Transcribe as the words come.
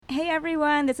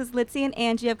everyone. This is Litzy and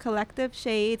Angie of Collective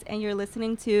Shades, and you're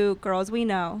listening to Girls We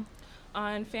Know.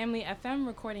 On Family FM,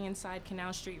 recording inside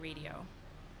Canal Street Radio.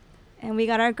 And we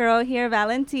got our girl here,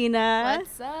 Valentina.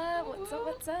 What's up? What's up?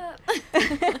 What's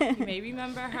up? You may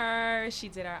remember her. She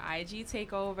did our IG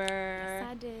takeover. Yes,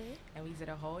 I did. And we did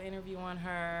a whole interview on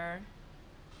her.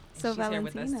 And So she's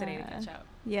Valentina, here with us today to catch up.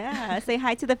 Yeah, say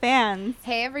hi to the fans.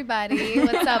 Hey, everybody.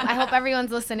 What's up? I hope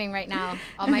everyone's listening right now.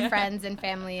 All my friends and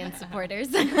family and supporters.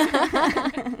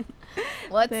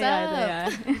 What's They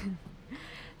up? are.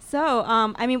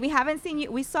 So, we haven't seen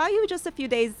you. We saw you just a few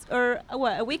days, or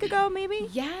a week ago, maybe?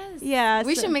 Yes. Yeah.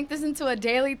 We should make this into a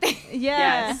daily thing.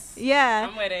 Yeah. Yes. Yeah.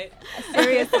 I'm with it.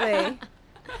 Seriously.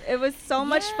 It was so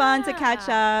much fun to catch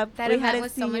up. That we event hadn't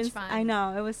was so seen much you- fun. I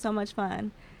know, it was so much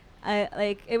fun.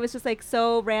 It was just like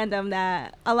so random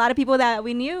that a lot of people that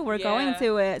we knew were going Yeah.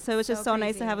 to it. So it was just So so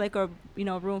nice to crazy. have like a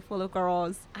room full of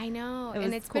girls. I know. It was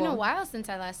And it's been a cool. while since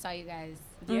I last saw you guys.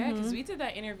 Yeah, because Mhm. we did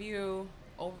that interview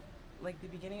over, like the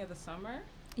beginning of the summer.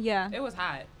 Yeah. It was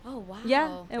hot. Oh, wow.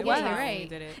 Yeah, it It was. was hot You're when we right.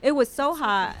 did it. It was so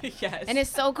hot. Yes. And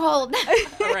it's so cold.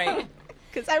 right.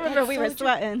 Because I remember we were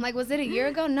sweating. Like, was it a year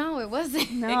ago? No, it wasn't.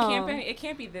 no. It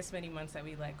can't be this many months that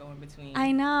we let go in between.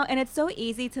 I know, and it's so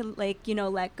easy to let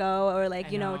go or I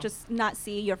know. just not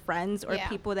see your friends or Yeah.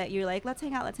 people that you're like, let's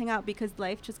hang out because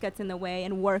life just gets in the way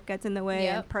and work gets in the way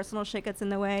and Yep. personal shit gets in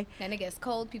the way. Then it gets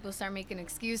cold. People start making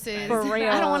excuses. For real.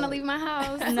 I don't want to leave my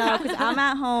house. No, because I'm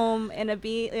at home in a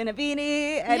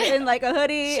beanie and in like a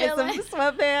hoodie and some Chilling.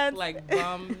 sweatpants. Like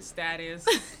bum status.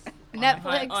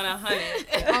 Netflix. On a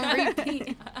hundred. On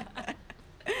repeat.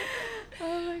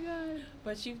 Oh my god.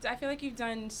 But I feel like you've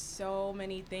done so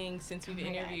many things since we've Oh my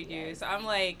God, interviewed you. yes. So I'm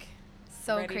like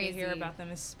So ready crazy. to hear about them,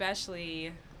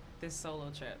 especially this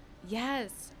solo trip.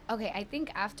 Yes. Okay, I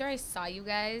think after I saw you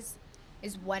guys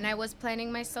is when I was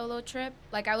planning my solo trip.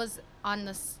 Like, I was on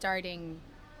the starting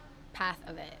path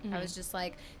of it. I was just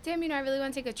like, damn, I really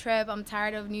want to take a trip. I'm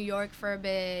tired of New York for a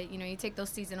bit. You take those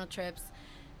seasonal trips.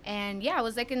 And yeah, I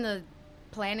was like in the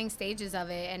planning stages of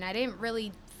it, and I didn't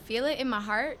really feel it in my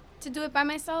heart to do it by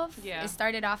myself. Yeah. It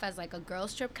started off as like a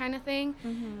girls trip kind of thing.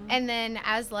 Mm-hmm. And then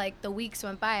as like the weeks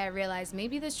went by, I realized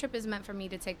maybe this trip is meant for me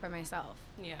to take by myself.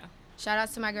 Yeah. Shout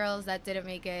outs to my girls that didn't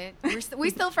make it.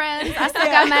 We still friends. I still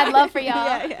got mad love for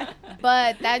y'all. Yeah.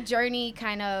 But that journey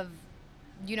kind of,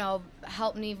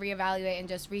 helped me reevaluate and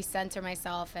just recenter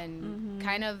myself and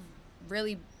kind of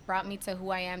really brought me to who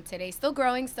I am today. Still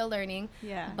growing, still learning.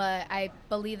 Yeah. But I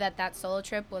believe that solo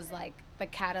trip was like the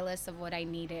catalyst of what I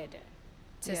needed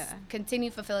to Yeah. continue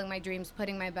fulfilling my dreams,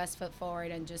 putting my best foot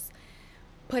forward, and just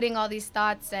putting all these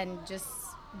thoughts and just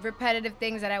repetitive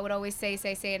things that I would always say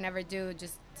and never do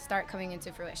just start coming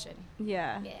into fruition.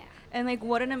 Yeah. Yeah. And like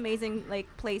what an amazing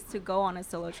place to go on a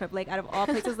solo trip. Like out of all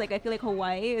places, like I feel like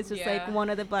Hawaii is just like Yeah. one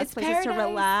of the best It's places to paradise.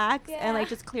 relax and Yeah. like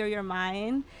just clear your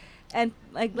mind. And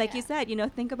like you Yeah.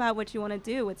 said, think about what you want to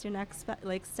do. What's your next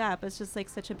step? It's just like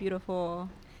such a beautiful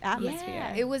atmosphere.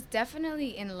 Yeah, it was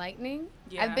definitely enlightening.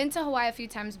 Yeah. I've been to Hawaii a few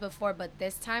times before, but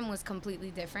this time was completely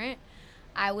different.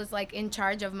 I was like in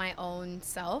charge of my own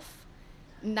self.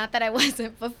 Not that I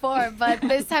wasn't before, but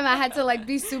this time I had to like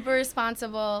be super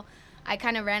responsible. I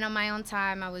kind of ran on my own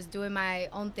time. I was doing my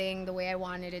own thing the way I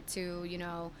wanted it to,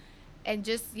 And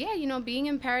just, being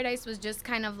in paradise was just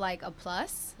kind of like a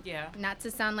plus. Yeah. Not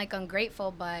to sound like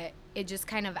ungrateful, but it just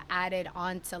kind of added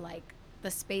on to like the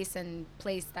space and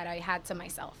place that I had to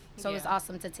myself. So it was Yeah.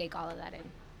 awesome to take all of that in.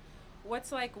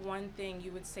 What's like one thing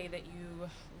you would say that you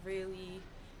really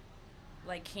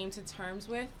like came to terms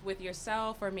with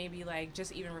yourself, or maybe like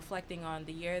just even reflecting on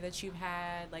the year that you've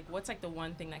had? Like what's like the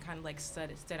one thing that kind of like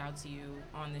stood out to you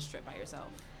on this trip by yourself?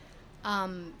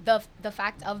 The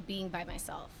fact of being by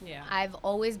myself. Yeah. I've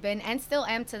always been, and still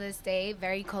am to this day,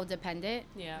 very codependent.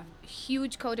 Yeah.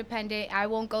 Huge codependent. I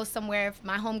won't go somewhere if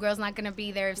my homegirl's not going to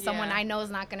be there. If someone Yeah. I know is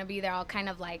not going to be there, I'll kind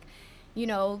of like,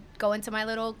 go into my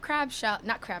little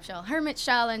hermit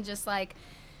shell and just like,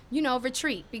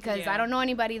 retreat because Yeah. I don't know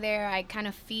anybody there. I kind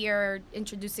of fear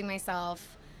introducing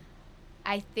myself.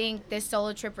 I think this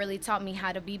solo trip really taught me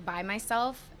how to be by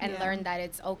myself and Yeah. learn that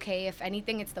it's okay. If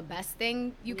anything, it's the best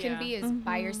thing you can Yeah. be is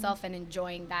by yourself and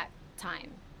enjoying that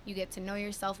time. You get to know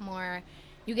yourself more.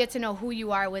 You get to know who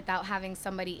you are without having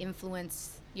somebody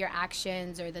influence your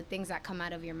actions or the things that come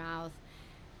out of your mouth.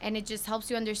 And it just helps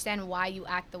you understand why you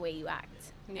act the way you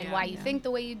act and Yeah. why you Yeah. think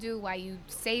the way you do, why you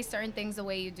say certain things the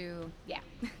way you do. Yeah.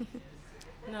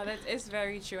 No, it's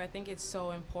very true. I think it's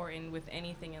so important with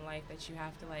anything in life that you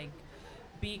have to like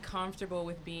be comfortable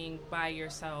with being by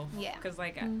yourself. Yeah. Because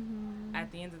like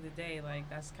at the end of the day, like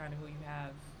that's kind of who you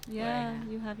have. Yeah,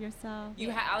 Like, you have yourself.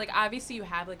 You have like obviously you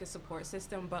have like a support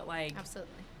system, but like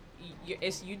Absolutely.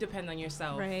 you depend on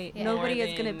yourself. Right. Yeah. Nobody more is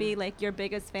going to than- be like your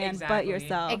biggest fan but Exactly.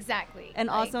 yourself. Exactly. And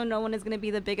Like, also no one is going to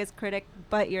be the biggest critic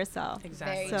but yourself.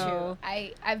 Exactly. very So-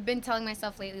 true. I've been telling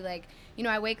myself lately, like, you know,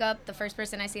 I wake up, the first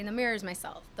person I see in the mirror is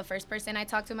myself. The first person I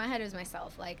talk to in my head is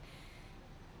myself. Like,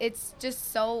 it's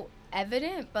just so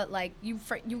evident, but like you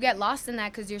get lost in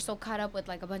that because you're so caught up with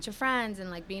like a bunch of friends and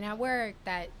like being at work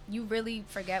that you really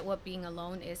forget what being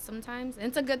alone is sometimes. And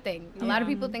it's a good thing. A lot of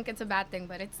Yeah. people think it's a bad thing,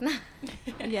 but it's not.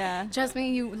 Yeah. Trust me,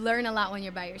 you learn a lot when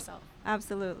you're by yourself.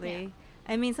 Absolutely. Yeah.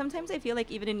 I mean, sometimes I feel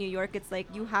like even in New York, it's like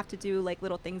you have to do like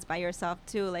little things by yourself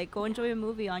too. Like go enjoy a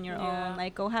movie on your Yeah. own.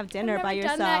 Like go have dinner I've by never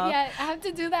yourself. done that yet. I have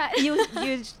to do that.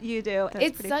 You do. That's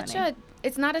It's pretty such funny.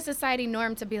 it's not a society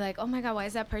norm to be like, oh my God, why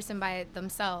is that person by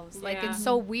themselves? Like, Yeah. it's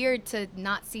so weird to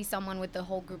not see someone with a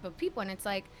whole group of people. And it's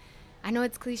like, I know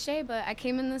it's cliche, but I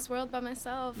came in this world by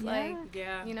myself. Yeah. Like,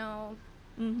 Yeah. you know,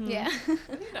 Mhm. yeah. I think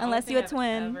the Unless only thing you're a I've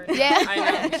twin. ever- Yeah. I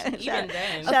know. Shout- Even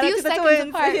then. Shout A out few to the seconds twins.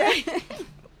 apart, Yeah. right?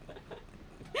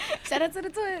 Shout out to the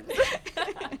twins.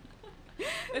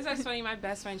 It's just funny. My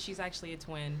best friend, she's actually a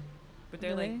twin, but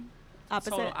they're Really? like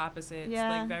Opposite. total opposites. Yeah.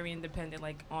 Like very independent,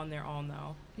 like on their own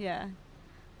though. Yeah. It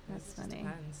That's just funny.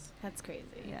 depends. That's crazy.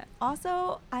 Yeah.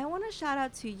 Also, I want to shout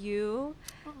out to you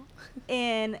Oh.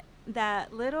 in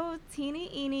that little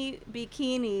teeny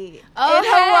bikini Oh, in hey.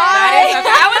 Hawaii.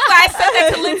 I said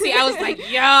that to Lindsay. I was like,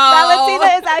 yo. Valentina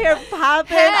is out here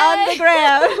popping on the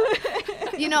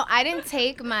gram. You know,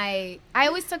 I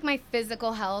always took my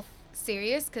physical health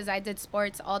serious because I did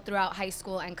sports all throughout high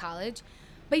school and college.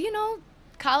 But you know,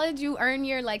 college, you earn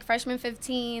your like freshman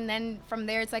 15, then from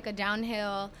there it's like a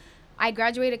downhill. I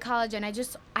graduated college and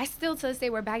I still to this day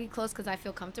wear baggy clothes because I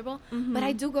feel comfortable. But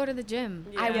I do go to the gym.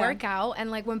 I Yeah. work out, and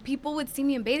like when people would see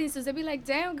me in bathing suits, they'd be like,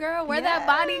 "Damn girl, where that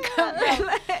body come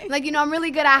from?" Like, you know, I'm really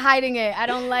good at hiding it. I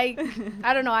don't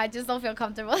know. I just don't feel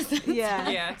comfortable. Yeah.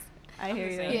 Yeah. I I'm hear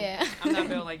the you. same. Yeah. I'm not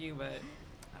built like you, but.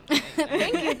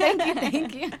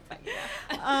 Thank you.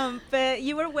 But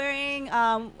you were wearing,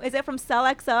 is it from Cell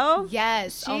XO?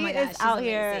 Yes. She Oh my gosh, is she's out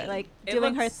here amazing. like It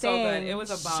doing her looked so thing. good. It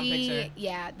was a bomb picture.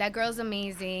 Yeah, that girl's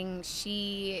amazing.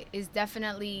 She is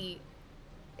definitely,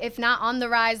 if not on the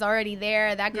rise, already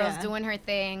there. That girl's Yeah. doing her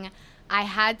thing.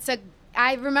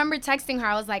 I remember texting her.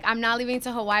 I was like, I'm not leaving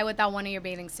to Hawaii without one of your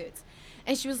bathing suits.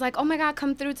 And she was like, oh my God,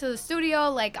 come through to the studio.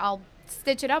 Like, I'll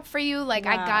stitch it up for you. Like,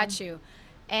 I Wow. got you.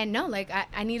 And no, like,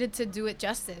 I needed to do it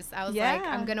justice. I was like, Yeah.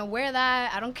 I'm going to wear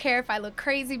that. I don't care if I look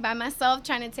crazy by myself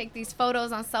trying to take these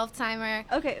photos on self-timer.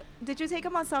 Okay, did you take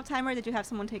them on self-timer or did you have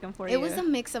someone take them for you? It was a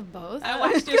mix of both. I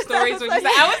watched your stories. I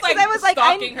When I was like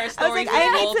stalking her I was stories. like, I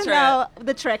the need whole to trip. know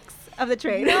the tricks of the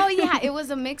trade. No, yeah, it was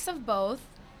a mix of both.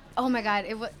 Oh my God,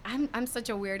 it was. I'm such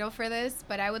a weirdo for this,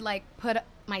 but I would like put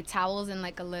my towels in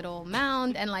like a little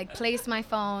mound and like place my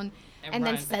phone and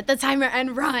then run. set the timer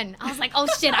and run. I was like, oh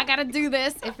shit, I gotta do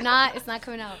this. If not, it's not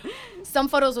coming out. Some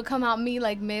photos would come out me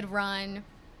like mid-run.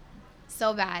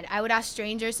 So bad. I would ask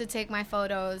strangers to take my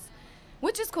photos,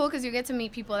 which is cool because you get to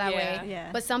meet people that Yeah. way. Yeah.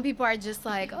 But some people are just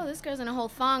like, oh, this girl's in a whole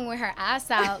thong with her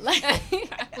ass out. Like,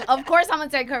 of course I'm gonna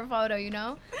take her photo, you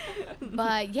know?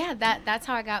 But yeah, that's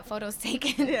how I got photos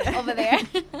taken Yeah. over there.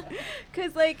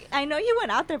 Because, like, I know you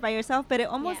went out there by yourself, but it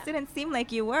almost Yeah. didn't seem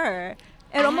like you were.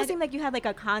 It I almost had- seemed like you had, like,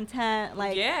 a content,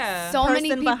 like, Yeah. So person many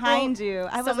people behind you.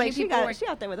 I so was many like, people were- she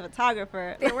out there with a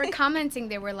photographer. They were commenting,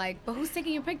 they were like, but who's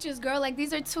taking your pictures, girl? Like,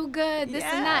 these are too good, this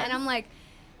and that. And Yes. I'm like,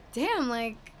 damn,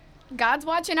 like, God's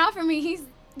watching out for me. He's,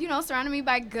 you know, surrounding me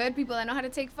by good people that know how to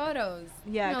take photos.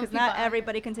 Yeah, You know, because not people-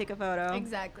 everybody can take a photo.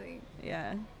 Exactly.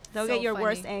 Yeah. They'll So get your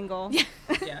worst funny. angle.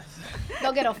 Yes.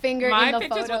 They'll get a finger My in the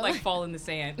pictures photo. would like fall in the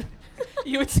sand.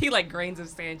 You would see like grains of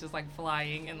sand just like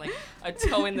flying and like a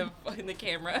toe in the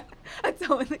camera. A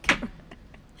toe in the camera.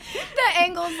 The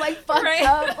angle's like fucked Right.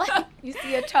 up. Like, you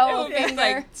see a It toe, would a be finger.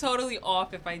 like totally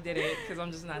off if I did it because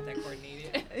I'm just not that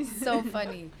coordinated. So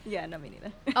funny. Yeah, no, me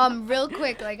neither. Real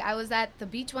quick, like I was at the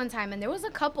beach one time and there was a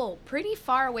couple pretty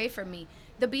far away from me.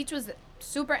 The beach was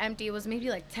super empty. It was maybe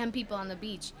like 10 people on the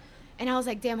beach. And I was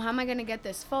like, damn, how am I going to get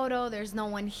this photo? There's no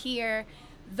one here.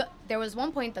 There was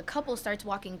one point the couple starts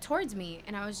walking towards me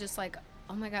and I was just like,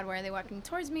 oh my God, why are they walking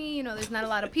towards me? You know, there's not a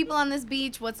lot of people on this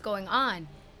beach. What's going on?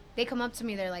 They come up to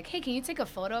me. They're like, hey, can you take a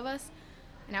photo of us?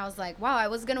 And I was like, wow, I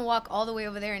was going to walk all the way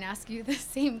over there and ask you the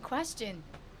same question.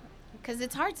 Because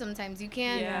it's hard sometimes. You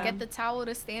can't Yeah. get the towel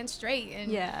to stand straight. And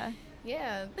Yeah.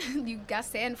 yeah, you got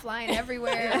sand flying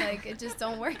everywhere. Like, it just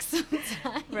don't work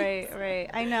sometimes. Right.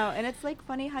 I know. And it's like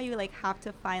funny how you like have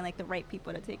to find like the right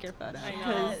people to take your photo. I know.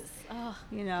 'Cause, Yes. Oh.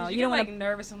 you know, You you get don't like want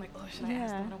nervous. I'm like, oh, should I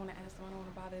ask Yeah. them? I don't want to ask them. I don't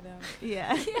want to bother them. to.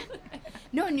 Yeah.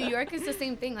 No, New York is the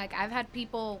same thing. Like, I've had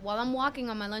people, while I'm walking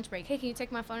on my lunch break, hey, can you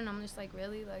take my phone? And I'm just like,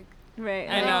 really? Like, Right.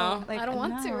 I know. I don't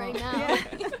want to right now.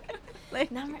 Yeah. Like,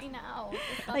 Not right now.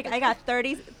 like I got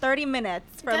 30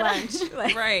 minutes for Get up. lunch.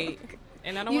 Like, Right.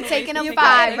 And I don't You want taking a take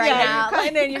 5 it. right yeah, now. You cut,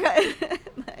 and then you cut,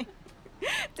 like,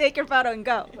 take your photo and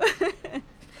go.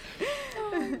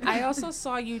 I also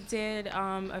saw you did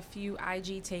a few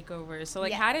IG takeovers. So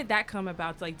like, Yeah. how did that come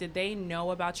about? Like, did they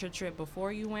know about your trip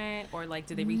before you went, or like,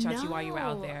 did they reach out to you while you were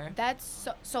out No, there? That's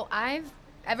so I've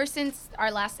ever since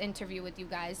our last interview with you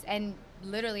guys, and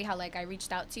literally how like I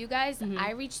reached out to you guys. Mhm.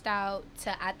 I reached out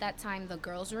to, at that time, the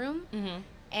Girls Room Mm-hmm.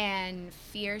 and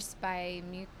Fierce by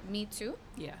Me Too.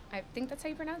 Yeah. I think that's how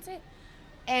you pronounce it.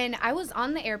 And I was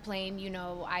on the airplane, you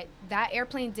know, that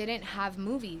airplane didn't have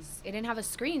movies. It didn't have a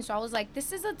screen. So I was like,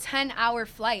 this is a 10-hour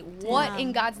flight. What Damn.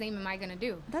 in God's name am I going to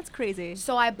do? That's crazy.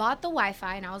 So I bought the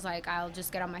Wi-Fi and I was like, I'll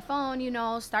just get on my phone, you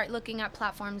know, start looking at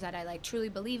platforms that I like truly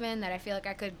believe in, that I feel like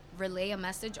I could relay a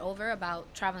message over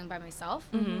about traveling by myself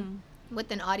Mm-hmm.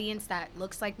 with an audience that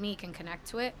looks like me, can connect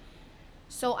to it.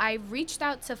 So I reached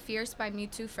out to Fierce by Me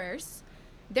Too first.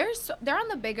 They're on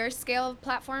the bigger scale of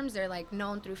platforms. They're like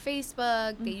known through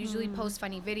Facebook. They usually post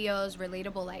funny videos,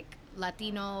 relatable like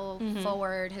Latino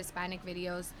forward Hispanic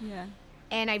videos. Yeah.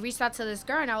 And I reached out to this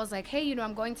girl and I was like, hey, you know,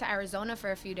 I'm going to Arizona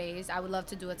for a few days. I would love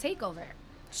to do a takeover.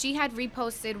 She had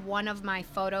reposted one of my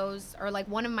photos or like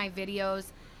one of my videos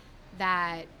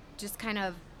that just kind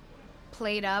of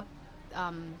played up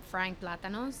frying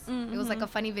plátanos. It was like a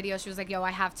funny video. She was like, yo,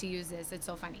 I have to use this. It's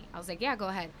so funny. I was like, yeah, go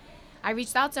ahead. I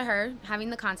reached out to her, having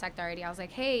the contact already. I was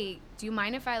like, hey, do you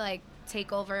mind if I like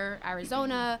take over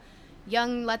Arizona?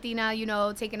 Young Latina, you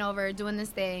know, taking over, doing this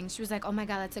thing. She was like, oh my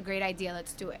God, that's a great idea.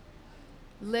 Let's do it.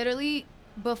 Literally,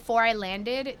 before I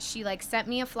landed, she like sent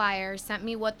me a flyer, sent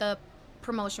me what the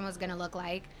promotion was gonna look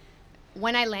like.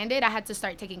 When I landed, I had to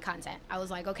start taking content. I was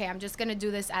like, okay, I'm just gonna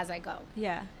do this as I go.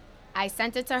 Yeah. I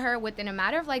sent it to her within a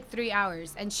matter of like 3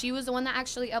 hours, and she was the one that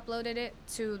actually uploaded it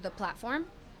to the platform.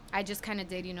 I just kind of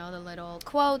did, you know, the little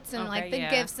quotes and like the yeah.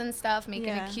 GIFs and stuff, making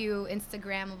Yeah. it cute,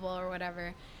 Instagrammable or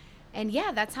whatever. And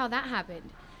yeah, that's how that happened.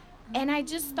 And I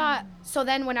just thought, so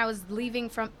then when I was leaving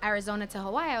from Arizona to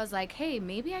Hawaii, I was like, hey,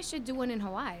 maybe I should do one in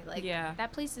Hawaii. Like, Yeah.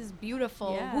 that place is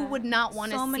beautiful. Yeah. Who would not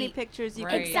want to see? So many pictures you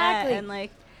Right. could Exactly. get, and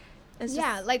like, it's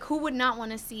Yeah, just, like who would not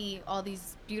want to see all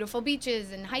these beautiful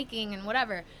beaches and hiking and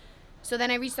whatever. So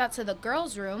then I reached out to the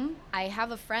Girls Room. I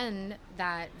have a friend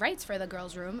that writes for the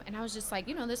Girls Room, and I was just like,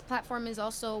 you know, this platform is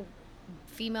also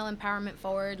female empowerment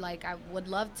forward. Like, I would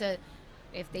love to,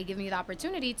 if they give me the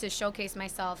opportunity, to showcase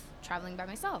myself traveling by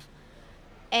myself.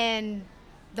 And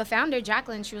the founder,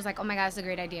 Jacqueline, she was like, oh my God, that's a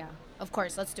great idea. Of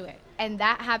course, let's do it. And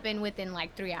that happened within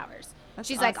like 3 hours. That's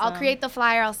She's like, I'll awesome. create the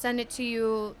flyer, I'll send it to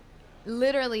you.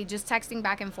 Literally just texting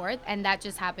back and forth, and that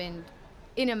just happened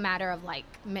in a matter of like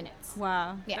minutes.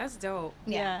 wow. Yeah. That's dope.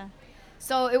 Yeah.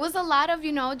 So it was a lot of,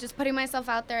 you know, just putting myself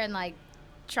out there and like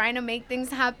trying to make things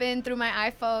happen through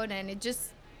my iPhone, and it just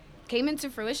came into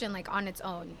fruition like on its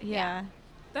own. Yeah.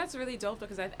 That's really dope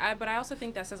because but I also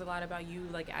think that says a lot about you,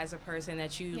 like as a person,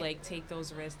 that you Yeah. like take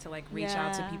those risks to like reach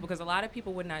out to Yeah. people, because a lot of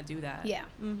people would not do that. Yeah.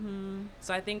 Mm-hmm.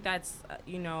 So I think that's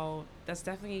you know, that's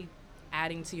definitely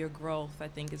adding to your growth, I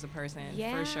think, as a person.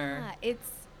 Yeah. For sure.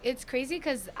 It's crazy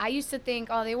because I used to think,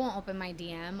 oh, they won't open my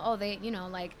DM. Oh, they, you know,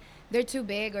 like they're too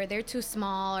big or they're too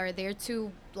small or they're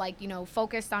too like, you know,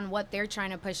 focused on what they're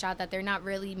trying to push out, that they're not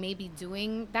really maybe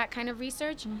doing that kind of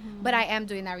research. But I am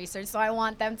doing that research. So I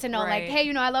want them to know like, Right. hey,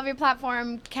 you know, I love your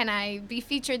platform. Can I be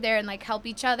featured there and like help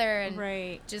each other and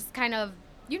Right. just kind of,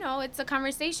 you know, it's a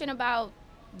conversation about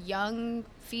young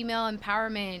female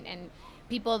empowerment and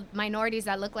people, minorities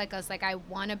that look like us. Like, I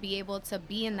want to be able to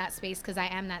be in that space because I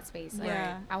am that space. Like,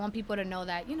 Yeah. I want people to know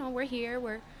that, you know, we're here,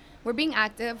 we're being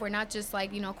active. We're not just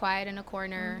like, you know, quiet in a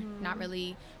corner, not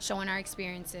really showing our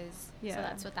experiences. Yeah. So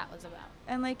that's what that was about.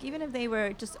 And like, even if they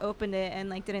were just opened it and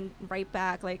like didn't write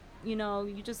back, like, you know,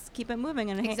 you just keep it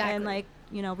moving and Exactly. and like,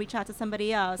 you know, reach out to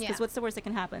somebody else, because Yeah. what's the worst that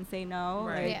can happen? Say no.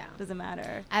 Right. Like, Yeah. doesn't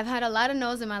matter. I've had a lot of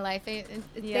no's in my life. They don't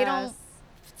Yes.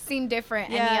 seem different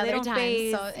Yeah, any they other don't time.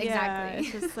 phase. So exactly. Yeah,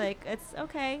 it's just like, it's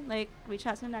okay. Like, reach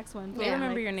out to the next one. They Yeah.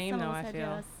 remember Like, your name someone though, I said feel.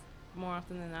 yes. More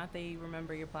often than not, they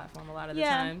remember your platform a lot of the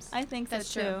Yeah, times. I think That's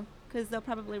so true. too. Because they'll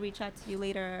probably reach out to you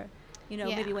later. You know,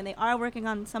 Yeah. maybe when they are working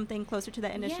on something closer to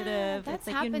that initiative. Yeah, that's it's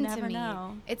like happened you never to me.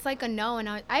 know. It's like a no, and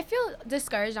I feel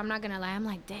discouraged. I'm not gonna lie. I'm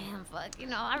like, damn, fuck, you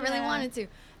know, I really Yeah. wanted to.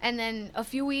 And then a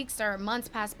few weeks or months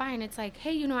pass by, and it's like,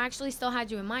 hey, you know, I actually still had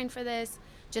you in mind for this.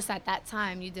 Just at that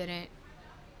time, you didn't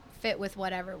fit with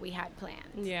whatever we had planned.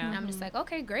 Yeah. And I'm just like,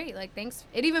 okay, great. Like, thanks.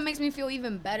 It even makes me feel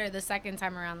even better the second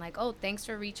time around. Like, oh, thanks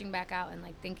for reaching back out and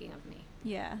like thinking of me.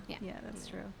 Yeah. Yeah. Yeah, that's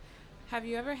true. Have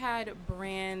you ever had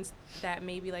brands that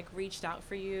maybe like reached out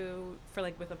for you for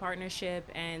like with a partnership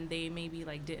and they maybe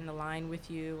like didn't align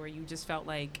with you, or you just felt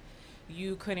like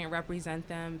you couldn't represent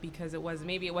them because it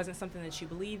wasn't something that you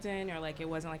believed in, or like it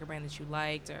wasn't like a brand that you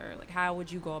liked, or like how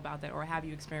would you go about that, or have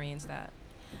you experienced that?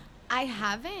 I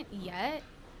haven't yet,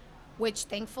 which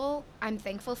I'm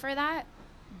thankful for that.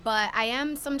 But I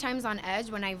am sometimes on edge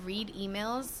when I read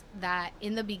emails that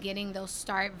in the beginning they'll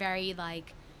start very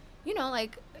like,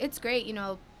 like it's great,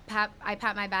 I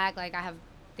pat my back, like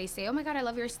they say, oh my God, I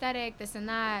love your aesthetic, this and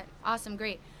that, awesome,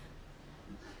 great.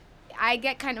 I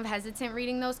get kind of hesitant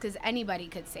reading those because anybody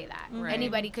could say that. Right.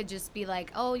 Anybody could just be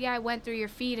like, oh yeah, I went through your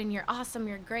feed and you're awesome,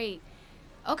 you're great.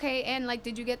 Okay, and like,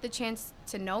 did you get the chance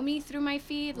to know me through my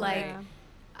feed? Like,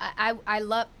 I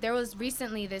love, there was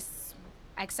recently this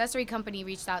accessory company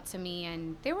reached out to me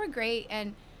and they were great,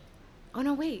 and oh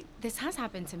no, wait, this has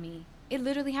happened to me. It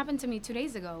literally happened to me 2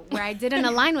 days ago where I didn't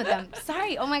align with them.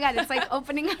 Sorry, oh my God, it's like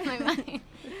opening up my mind.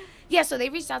 Yeah, so they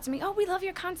reached out to me, oh, we love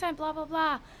your content, blah, blah,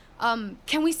 blah.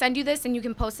 Can we send you this and you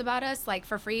can post about us like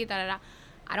for free, da, da, da.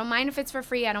 I don't mind if it's for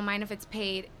free. I don't mind if it's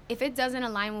paid. If it doesn't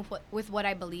align with what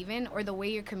I believe in or the way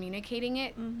you're communicating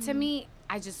it to me,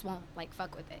 I just won't like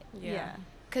fuck with it. Yeah.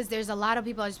 Because there's a lot of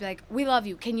people just be like, we love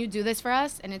you. Can you do this for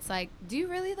us? And it's like, do you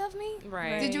really love me?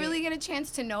 Right. Did you really get a chance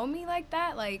to know me like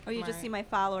that? Like, Or you just see my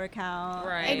follower count.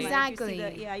 Right. and, like,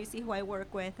 Exactly. you see who I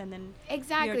work with, and then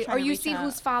exactly. trying Or to you reach see out.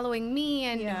 who's following me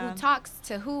and Yeah. who talks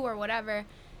to who or whatever.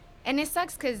 And it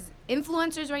sucks because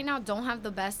influencers right now don't have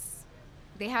the best.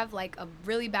 They have like a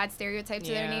really bad stereotype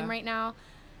to their Yeah. name right now.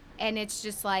 And it's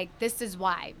just like, this is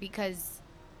why. Because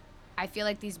I feel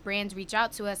like these brands reach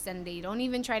out to us and they don't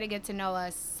even try to get to know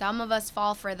us. Some of us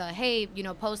fall for the, hey,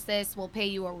 post this, we'll pay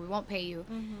you or we won't pay you.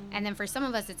 And then for some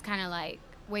of us, it's kind of like,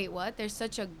 wait, what? There's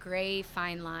such a gray,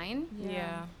 fine line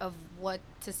Yeah. of what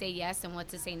to say yes and what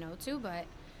to say no to. But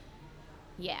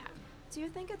yeah. Do you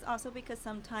think it's also because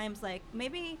sometimes, like,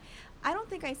 maybe, I don't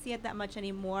think I see it that much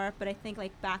anymore, but I think,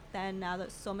 like, back then, now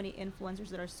that so many influencers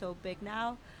that are so big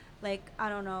now, like, I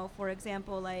don't know, for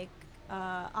example, like,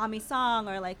 Ami Song,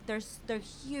 or, like, they're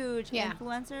huge Yeah.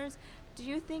 influencers. Do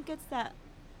you think it's that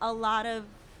a lot of,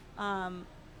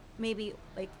 maybe,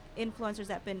 like, influencers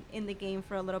that have been in the game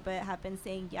for a little bit have been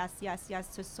saying yes, yes, yes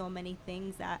to so many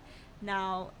things that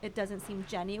now it doesn't seem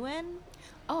genuine?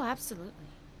 Oh, absolutely.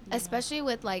 Especially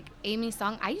with like Amy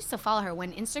Song. I used to follow her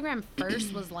when Instagram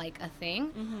first was like a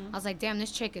thing. I was like, damn,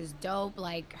 this chick is dope.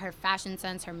 Like her fashion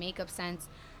sense, her makeup sense.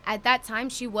 At that time,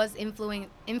 she was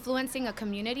influencing a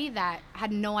community that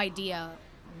had no idea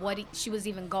what she was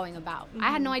even going about. I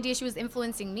had no idea she was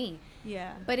influencing me.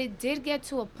 Yeah. But it did get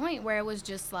to a point where it was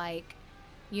just like,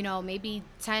 maybe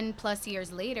 10 plus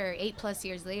years later, 8 plus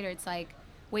years later, it's like,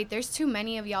 wait, there's too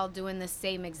many of y'all doing the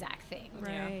same exact thing.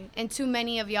 Right. And too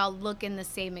many of y'all look in the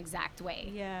same exact way.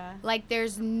 Yeah. Like,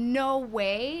 there's no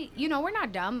way, we're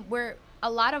not dumb. A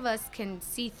lot of us can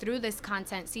see through this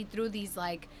content, see through these,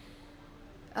 like,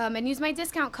 and use my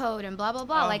discount code and blah, blah,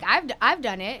 blah. Oh. Like, I've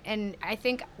done it. And I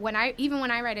think when I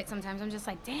read it sometimes, I'm just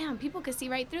like, damn, people could see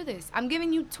right through this. I'm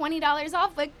giving you $20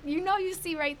 off, but you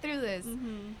see right through this.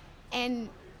 And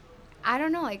I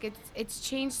don't know, like, it's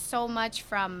changed so much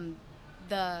from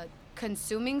the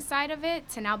consuming side of it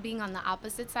to now being on the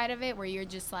opposite side of it, where you're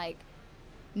just like,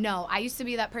 no, I used to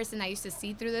be that person that used to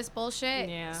see through this bullshit.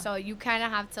 Yeah. So you kind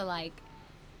of have to like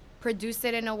produce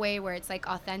it in a way where it's like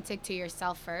authentic to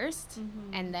yourself first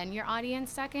and then your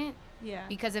audience second. Yeah.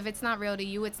 Because if it's not real to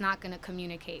you, it's not going to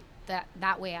communicate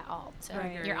that way at all to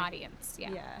Right. your audience.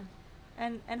 Yeah.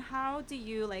 And how do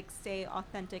you like stay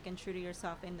authentic and true to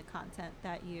yourself in the content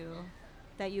that you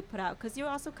put out? Because you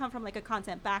also come from like a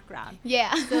content background.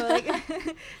 Yeah. So like,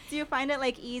 do you find it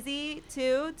like easy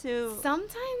to?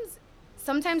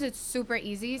 Sometimes it's super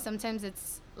easy. Sometimes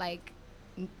it's like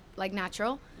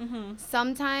natural.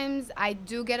 Sometimes I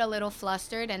do get a little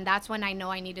flustered, and that's when I know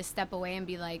I need to step away and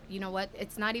be like, you know what?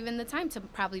 It's not even the time to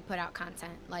probably put out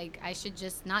content. Like, I should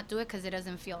just not do it because it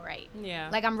doesn't feel right. Yeah.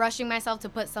 Like, I'm rushing myself to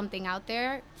put something out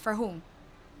there for whom?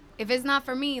 If it's not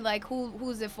for me, like,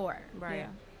 who's it for? Right. Yeah.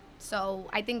 So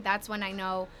I think that's when I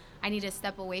know I need to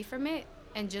step away from it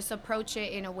and just approach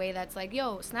it in a way that's like,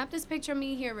 yo, snap this picture of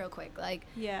me here real quick. Like,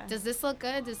 Yeah. does this look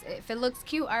good? If it looks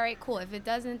cute, all right, cool. If it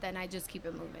doesn't, then I just keep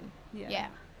it moving. Yeah.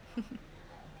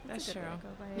 That's a good true. way to go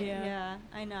by it. Yeah. Yeah,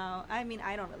 I know. I mean,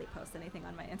 I don't really post anything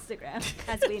on my Instagram,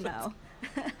 as we know.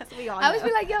 As we all know. I always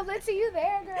be like, yo, let's see you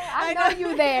there, girl. I know know.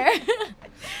 you there.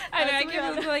 I know. I As we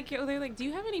all give like they're like, do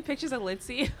you have any pictures of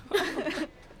Litzy?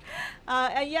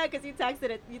 And yeah, because you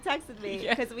texted me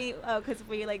Yeah. because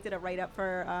we like did a write up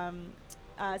for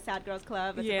Sad Girls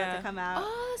Club. It's about Yeah. to come out.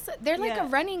 Oh, so they're like Yeah. a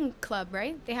running club,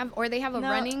 right? They have a No,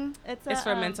 running. It's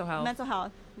for mental health. Mental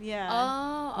health. Yeah.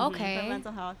 Oh, For okay.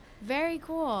 mental health. Very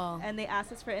cool. And they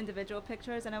asked us for individual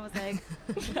pictures, and I was like,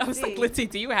 I was like, "These." Lindsay,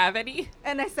 do you have any?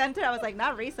 And I sent her. I was like,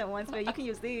 not recent ones, but you can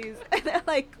use these. And they're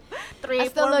like 3, I 4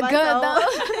 still look months good,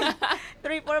 old. though.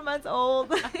 3, 4 months old.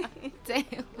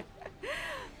 Damn.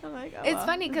 I'm like, oh, It's well.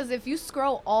 funny because if you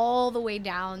scroll all the way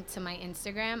down to my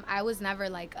Instagram, I was never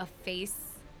like a face.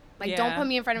 Like, don't Yeah. put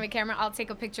me in front of a camera. I'll take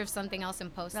a picture of something else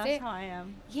and post That's it. how I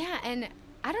am. Yeah, and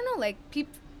I don't know, like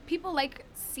people like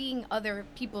seeing other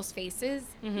people's faces,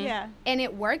 Mhm. Yeah. and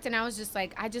it worked. And I was just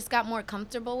like, I just got more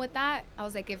comfortable with that. I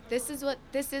was like, if this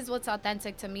is what's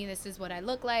authentic to me, this is what I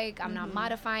look like. I'm not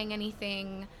modifying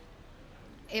anything.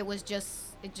 It's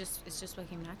just what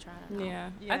came natural. I don't know. Yeah.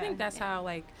 Yeah. I think that's how,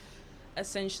 like,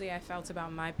 essentially I felt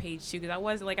about my page too, because I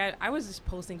was like, I was just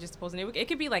posting. It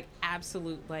could be like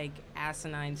absolute like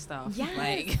asinine stuff. Yes.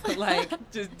 Like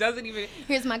just doesn't even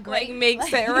Here's my like great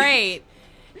makes it right.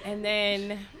 And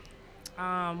then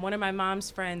one of my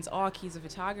mom's friends, Auk, he's a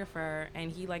photographer,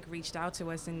 and he like reached out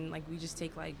to us, and like we just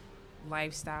take like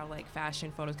lifestyle like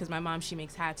fashion photos, because my mom, she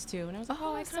makes hats too, and I was like,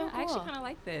 Oh, I so actually cool. kind of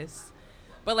like this,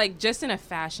 but like just in a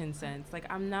fashion sense. Like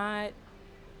I'm not.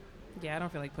 Yeah, I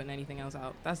don't feel like putting anything else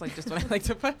out. That's like just what I like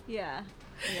to put. Yeah.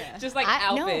 Yeah. Just like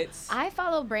No, outfits. I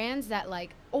follow brands that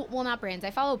like, well, not brands.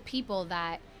 I follow people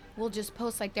that will just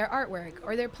post like their artwork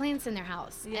or their plants in their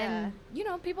house. Yeah. And, you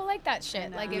know, people like that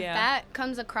shit. know. Like, if Yeah. that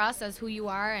comes across as who you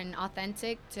are and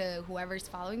authentic to whoever's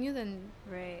following you, then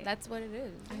Right. that's what it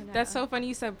is. I know. That's so funny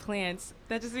you said plants.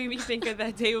 That just made me think of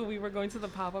that day when we were going to the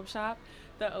pop-up shop,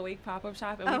 the Awake pop-up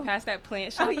shop, and Oh. we passed that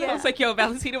plant shop. Oh, And I yeah. was like, yo,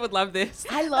 Valentina would love this.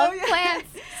 I love yeah. plants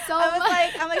so I was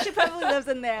much. I'm like, she probably lives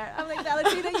in there. I'm like,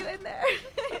 Valentina, you in there?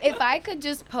 If I could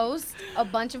just post a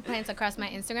bunch of plants across my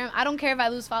Instagram, I don't care if I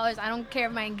lose followers. I don't care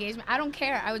if my engagement. I don't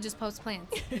care. I would just post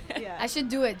plants. Yeah. I should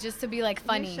do it just to be like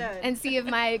funny should. and see if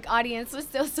my audience would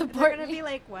still They're support gonna me. be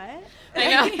like, what?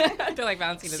 I know. They're like,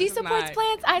 Valentina, She this is supports not.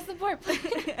 plants. I support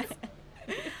plants.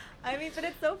 I mean, but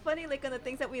it's so funny, like on the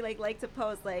things that we like to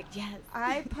post. Like, Yes.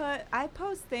 I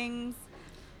post things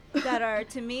that are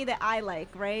to me that I like,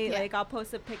 right? Yeah. Like I'll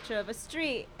post a picture of a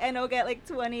street and it'll get like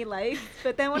 20 likes.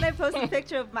 But then when I post a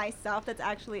picture of myself that's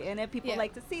actually in it, people Yeah.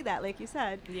 like to see that, like you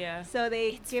said. Yeah. So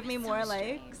they It's give me so more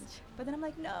strange. likes. But then I'm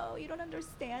like, no, you don't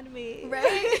understand me.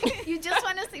 Right? You just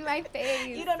want to see my face.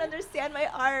 You don't understand my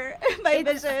art, my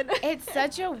It's- vision. It's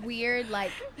such a weird,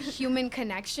 like, human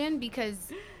connection because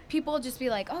people just be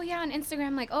like, oh, yeah, on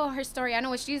Instagram, like, oh, her story, I know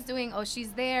what she's doing. Oh,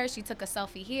 she's there. She took a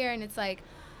selfie here. And it's like,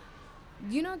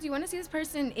 you know, do you want to see this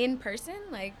person in person?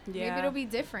 Like, maybe Yeah. it'll be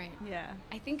different. Yeah.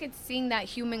 I think it's seeing that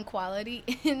human quality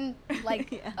in,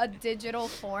 like, Yeah. a digital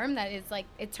form that is, like,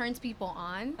 it turns people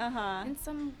on Uh-huh. in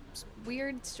some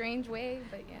weird, strange way.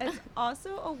 But, yeah. It's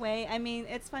also a way, I mean,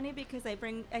 it's funny because I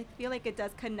feel like it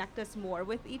does connect us more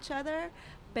with each other,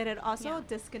 but it also Yeah.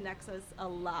 disconnects us a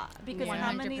lot. Because Yeah.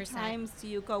 how many 100%. times do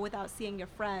you go without seeing your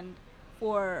friend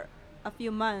for a few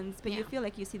months, but you Yeah. feel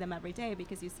like you see them every day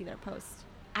because you see their posts?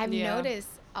 I've Yeah. noticed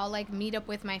I'll like meet up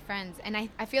with my friends, and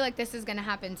I feel like this is gonna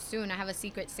happen soon. I have a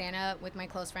secret Santa with my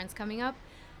close friends coming up,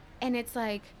 and it's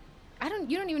like,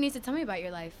 you don't even need to tell me about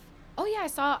your life. Oh yeah, I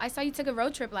saw you took a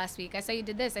road trip last week. I saw you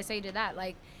did this. I saw you did that.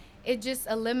 Like, it just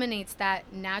eliminates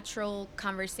that natural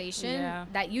conversation Yeah.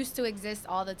 that used to exist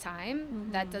all the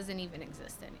time. That doesn't even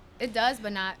exist anymore. It does,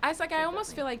 but not. I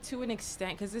almost feel like to an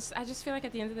extent, because I just feel like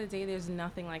at the end of the day, there's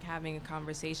nothing like having a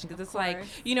conversation, because it's like,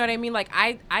 course. you know what I mean? Like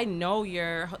I know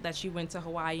that you went to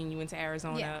Hawaii and you went to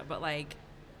Arizona, Yeah. but like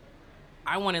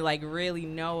I want to like really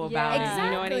know about Yeah. it.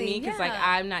 You know what I Exactly, mean? Because like yeah.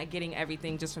 I'm not getting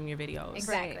everything just from your videos.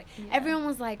 Exactly. Right. Yeah. Everyone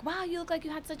was like, "Wow, you look like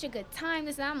you had such a good time."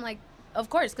 This and that. I'm like, "Of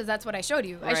course, because that's what I showed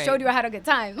you. I Right. showed you I had a good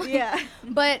time." Yeah.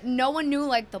 But no one knew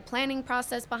like the planning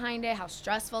process behind it, how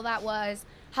stressful that was,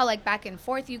 how like back and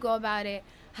forth you go about it,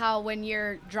 how when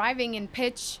you're driving in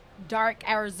pitch dark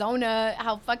Arizona,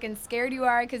 how fucking scared you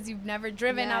are because you've never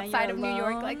driven Yeah, outside you're of New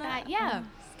York like alone. that. Yeah.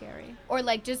 Scary. Or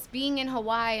like just being in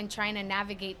Hawaii and trying to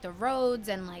navigate the roads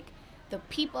and like the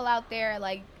people out there.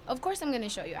 Like, of course I'm going to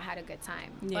show you I had a good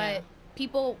time. Yeah. But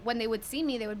people, when they would see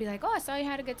me, they would be like, "Oh, I saw you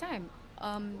had a good time."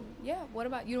 Yeah, what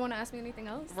about, you don't want to ask me anything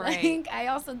else? Right. Like, I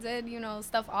also did, you know,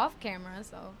 stuff off camera,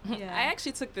 so. Yeah. I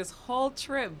actually took this whole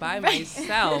trip by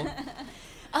myself.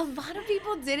 A lot of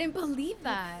people didn't believe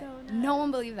that. so nuts. No one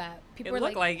believed that. It People were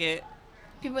looked like it.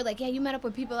 people were like, "Yeah, you met up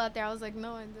with people out there." I was like,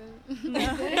 "No, I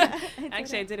didn't."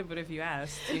 Actually, I did it, but if you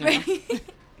asked, you know.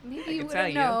 Maybe you could would tell have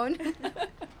you. known.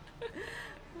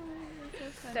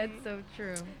 That's so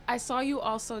true. I saw you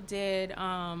also did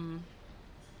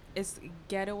It's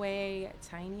Getaway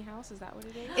Tiny House. Is that what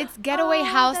it is? It's Getaway Oh,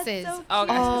 Houses. that's so Oh, cute.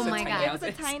 guys, Oh it's a my tiny God. It house. was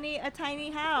a tiny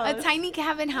house. A tiny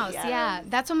cabin house, yeah. Yes.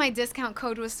 That's what my discount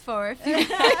code was for.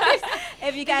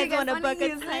 If you guys want to wanna book a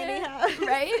use tiny it, house,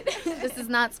 right? This is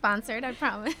not sponsored, I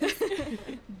promise.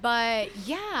 But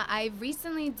yeah, I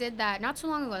recently did that not too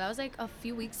long ago. That was like a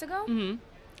few weeks ago. Mm-hmm.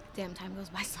 Damn, time goes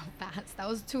by so fast. That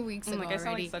was 2 weeks I'm ago like, I sound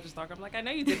already. like such a stalker. I'm like, I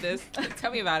know you did this. Tell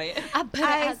me about it. I put it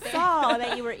I out there. saw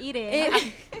that you were eating.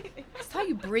 I saw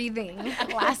you breathing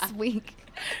last week.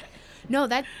 No,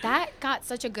 that got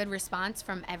such a good response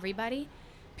from everybody.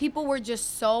 People were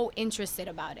just so interested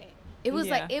about it. It was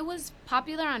like, Yeah. it was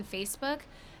popular on Facebook,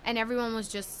 and everyone was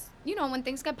just, you know, when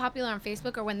things get popular on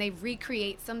Facebook or when they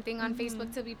recreate something on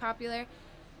Facebook to be popular,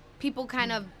 people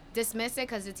kind of dismiss it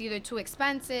because it's either too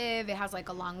expensive, it has like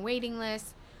a long waiting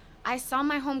list. I saw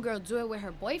my homegirl do it with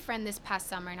her boyfriend this past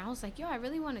summer, and I was like, yo, I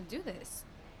really want to do this.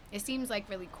 It seems like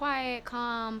really quiet,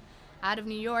 calm, out of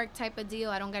New York type of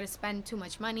deal. I don't got to spend too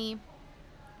much money.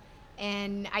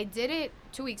 And I did it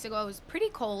 2 weeks ago. It was pretty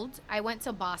cold. I went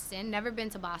to Boston. Never been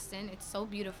to Boston. It's so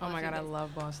beautiful. Oh my if you God, I guys-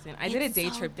 love Boston. I did a It's day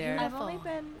so trip there. beautiful.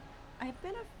 I've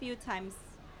been a few times.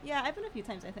 Yeah, I've been a few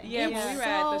times, I think. Yeah, It's when we were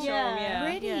at the so showroom, yeah.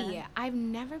 pretty. Yeah. I've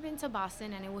never been to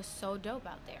Boston, and it was so dope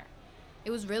out there.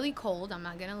 It was really cold. I'm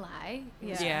not gonna lie. It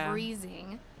was Yeah.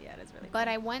 freezing. Yeah, it is really But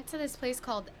cool. I went to this place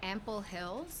called Ample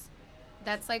Hills.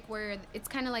 That's like where it's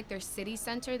kind of like their city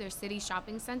center, their city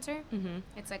shopping center. Mm-hmm.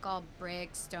 It's like all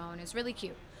brick, stone. It's really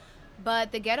cute.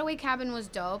 But the getaway cabin was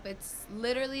dope. It's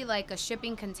literally like a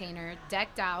shipping container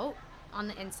decked out on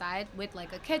the inside with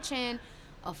like a kitchen,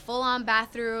 a full-on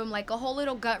bathroom, like a whole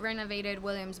little gut renovated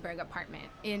Williamsburg apartment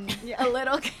in a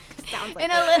little Sounds like in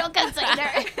a little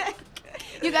container.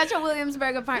 You got your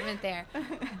Williamsburg apartment there.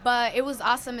 But it was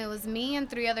awesome. It was me and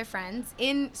 3 other friends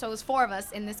so it was 4 of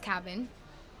us in this cabin.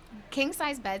 King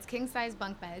size beds, king size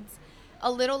bunk beds. A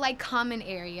little like common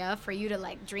area for you to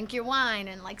like drink your wine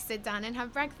and like sit down and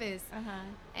have breakfast. Uh-huh.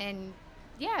 And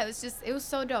yeah, it was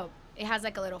so dope. It has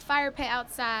like a little fire pit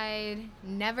outside.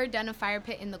 Never done a fire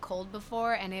pit in the cold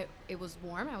before, and it was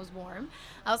warm. I was warm.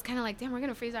 I was kind of like, damn, we're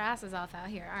gonna freeze our asses off out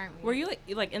here, aren't we? Were you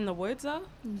like in the woods though?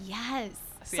 Yes.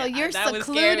 See, So you're that was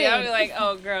secluded. scary. I'd be like,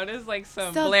 oh girl, this is like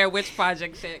some So- Blair Witch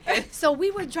Project shit. So we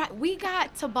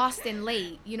got to Boston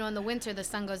late. You know, in the winter, the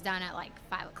sun goes down at like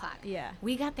 5 o'clock. Yeah.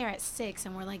 We got there at 6,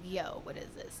 and we're like, yo, what is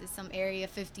this? It's some Area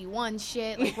 51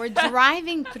 shit. Like, we're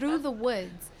driving through the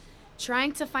woods,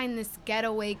 trying to find this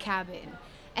getaway cabin.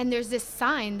 And there's this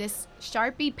sign, this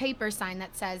Sharpie paper sign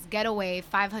that says getaway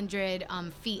 500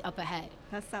 feet up ahead.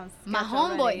 That sounds My sketch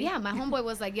homeboy, already. yeah, my homeboy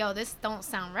was like, yo, this don't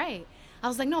sound right. I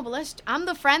was like, no, but I'm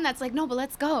the friend that's like, no, but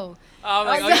let's go. Oh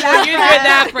my Oh, God, yeah. you're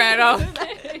that friend.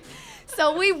 Oh.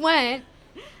 So we went,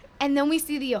 and then we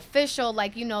see the official,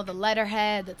 like, you know, the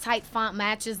letterhead, the type font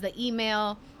matches the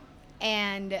email.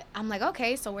 And I'm like,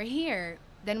 okay, so we're here.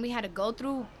 Then we had to go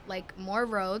through, like, more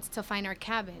roads to find our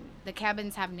cabin. The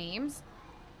cabins have names.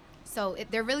 So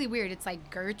they're really weird. It's like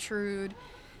Gertrude,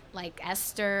 like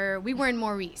Esther. We were in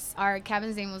Maurice. Our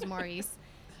cabin's name was Maurice.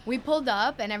 We pulled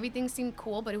up, and everything seemed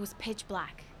cool, but it was pitch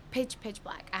black. Pitch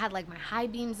black. I had, like, my high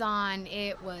beams on.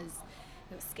 It was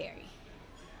scary.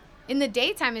 In the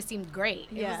daytime, it seemed great.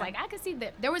 It Yeah. was like, I could see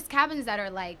that there was cabins that are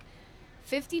like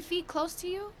 50 feet close to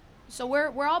you. So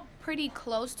we're all pretty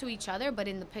close to each other, but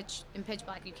in pitch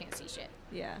black, you can't see shit.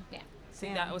 Yeah. Yeah. See,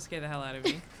 Damn. that would scare the hell out of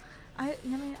me. I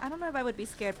mean, I don't know if I would be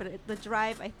scared, but the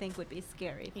drive, I think, would be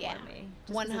scary Yeah. for me. just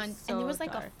 'cause 100. it's And there so was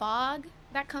like dark. a fog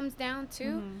that comes down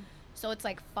too. Mhm. So it's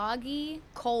like foggy,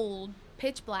 cold,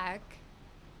 pitch black.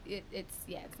 It's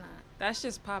not. That's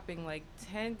just popping like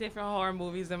 10 different horror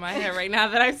movies in my head right now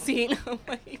that I've seen. I'm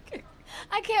like,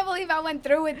 I can't believe I went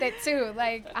through with it too.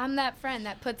 Like, I'm that friend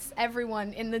that puts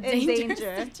everyone in the danger.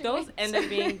 danger. those end up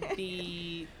being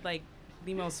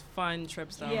the most fun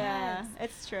trips though. Yeah, Yes.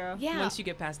 it's true. Yeah. Once you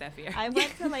get past that fear. I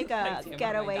went to like Like, a damn, I might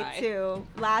getaway die. too.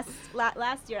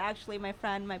 Last year, actually, my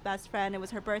best friend, it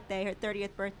was her birthday, her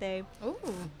 30th birthday, Ooh.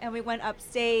 and we went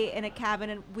upstate in a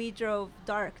cabin, and we drove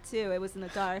dark too. It was in the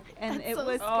dark, and That's it so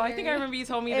was. Oh, I think I remember you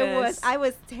told me It this. was. I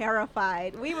was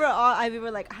terrified. We were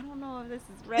like, I don't know if this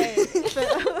is right.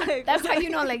 But, like, That's how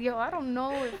you know, like, yo, I don't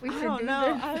know if we I should don't do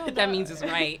know. this. I don't That know. means it's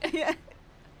right. Yeah.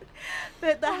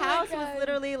 The Oh my house was God.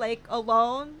 literally like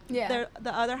alone. Yeah.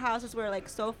 The other houses were like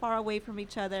so far away from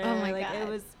each other. Oh my like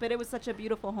God. But it was such a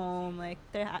beautiful home. Like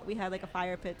we had like a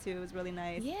fire pit too. It was really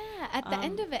nice. Yeah, at the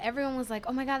end of it, everyone was like,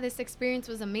 "Oh my God, this experience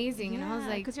was amazing," and I was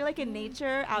like, because you're like in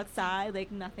nature outside,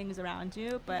 like nothing's around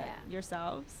you but Yeah.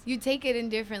 yourselves. "You take it in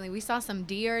differently." We saw some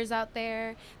deers out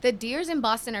there. The deers in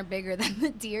Boston are bigger than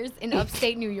the deers in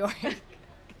upstate New York.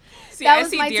 See, that I was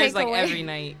see my deers like takeaway. every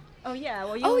night. Oh yeah,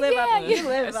 well you Oh, live yeah, up. yeah. You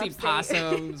live I see upstate.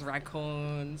 possums,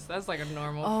 raccoons. That's like a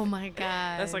normal. Oh my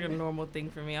god. That's like a normal thing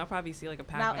for me. I'll probably see like a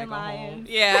pack Mountain when I go home. lions.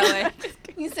 Yeah,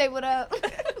 like You say what up?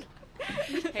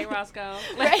 hey Roscoe.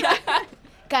 Right.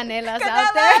 Canela's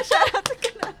out there. Canela, shout out to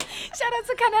Canela. Shout out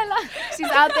to Canela.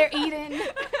 She's out there eating.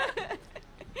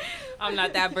 I'm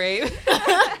not that brave.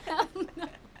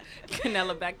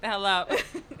 Canela, back the hell up.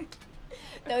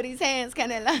 Throw these hands,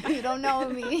 Canela. You don't know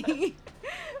me.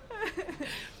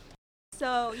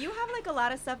 So you have like a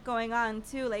lot of stuff going on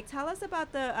too. Like, tell us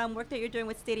about the work that you're doing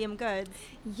with Stadium Goods.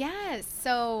 Yes.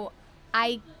 So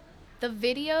the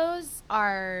videos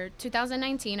are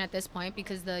 2019 at this point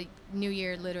because the new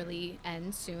year literally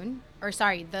ends soon. Or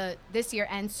sorry, this year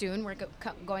ends soon. We're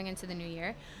going into the new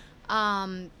year.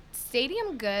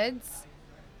 Stadium Goods,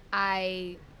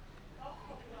 to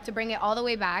bring it all the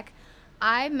way back,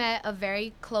 I met a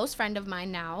very close friend of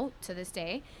mine now to this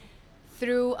day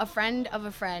through a friend of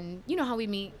a friend. You know how we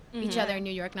meet each other in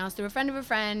New York now. It's through a friend of a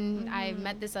friend. I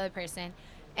met this other person.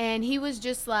 And he was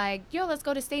just like, yo, let's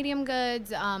go to Stadium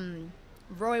Goods.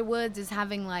 Roy Woods is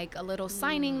having like a little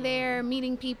signing there,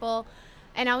 meeting people.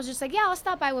 And I was just like, yeah, I'll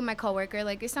stop by with my coworker.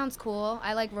 Like, it sounds cool.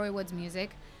 I like Roy Woods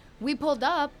music. We pulled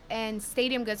up, and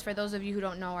Stadium Goods, for those of you who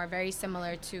don't know, are very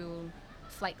similar to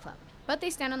Flight Club. But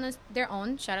they stand on their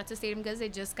own. Shout out to Stadium Goods. They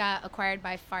just got acquired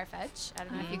by Farfetch. I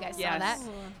don't know if you guys saw that.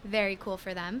 Very cool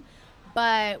for them.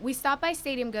 But we stopped by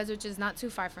Stadium Goods, which is not too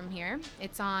far from here.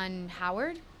 It's on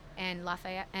Howard and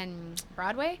Lafayette and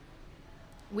Broadway.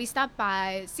 We stopped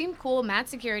by. Seemed cool. Mad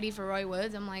security for Roy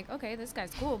Woods. I'm like, okay, this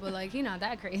guy's cool, but like, he not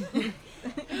that crazy.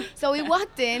 So we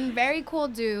walked in. Very cool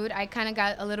dude. I kind of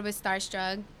got a little bit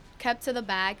starstruck. Kept to the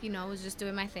back, was just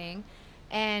doing my thing.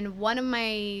 And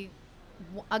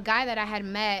a guy that I had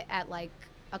met at like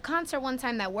a concert one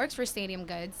time that works for Stadium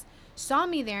Goods saw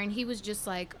me there, and he was just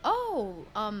like, oh,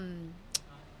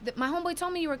 my homeboy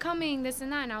told me you were coming, this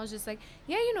and that. And I was just like,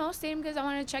 yeah, Stadium Goods, I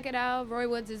want to check it out. Roy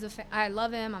Woods is I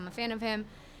love him. I'm a fan of him.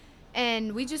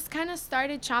 And we just kind of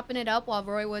started chopping it up while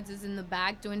Roy Woods is in the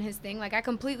back doing his thing. Like, I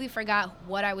completely forgot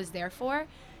what I was there for.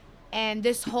 And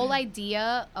this whole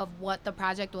idea of what the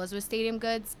project was with Stadium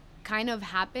Goods kind of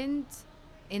happened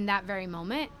in that very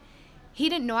moment. He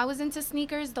didn't know I was into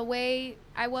sneakers the way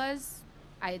I was.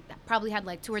 I probably had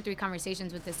like 2 or 3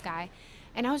 conversations with this guy.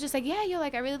 And I was just like, yeah,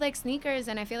 I really like sneakers.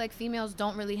 And I feel like females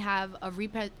don't really have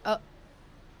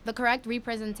the correct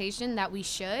representation that we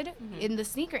should in the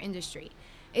sneaker industry.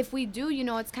 If we do,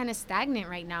 it's kind of stagnant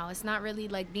right now. It's not really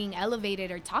like being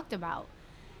elevated or talked about.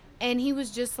 And he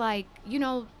was just like,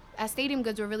 at Stadium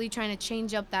Goods, we're really trying to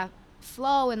change up that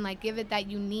flow and like give it that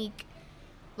unique,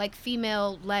 like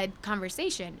female-led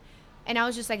conversation. And I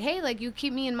was just like, hey, like, you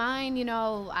keep me in mind,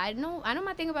 I know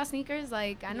my thing about sneakers.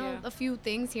 Like, I know a few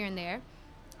things here and there.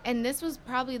 And this was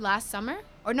probably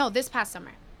this past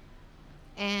summer.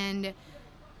 And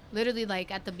literally,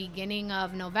 like, at the beginning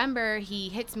of November, he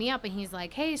hits me up and he's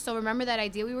like, hey, so remember that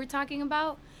idea we were talking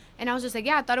about? And I was just like,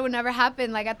 yeah, I thought it would never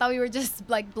happen. Like, I thought we were just,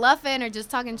 like, bluffing or just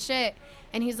talking shit.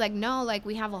 And he's like, no, like,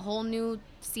 we have a whole new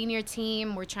senior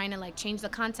team. We're trying to, like, change the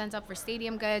content up for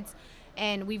Stadium Goods.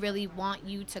 And we really want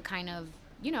you to kind of,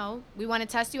 we want to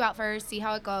test you out first, see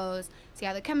how it goes, see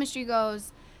how the chemistry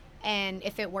goes. And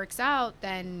if it works out,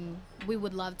 then we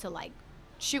would love to, like,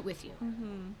 shoot with you.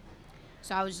 Mm-hmm.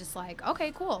 So I was just like,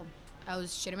 okay, cool. I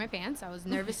was shitting my pants. I was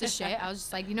nervous as shit. I was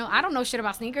just like, I don't know shit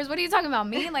about sneakers. What are you talking about?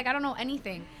 Me? Like, I don't know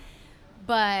anything.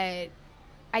 But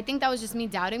I think that was just me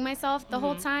doubting myself the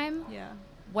whole time. Yeah.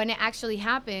 When it actually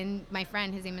happened, my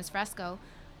friend, his name is Fresco,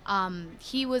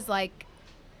 he was like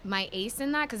my ace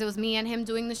in that because it was me and him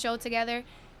doing the show together.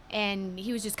 And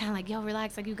he was just kind of like, yo,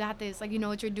 relax. Like, you got this. Like, you know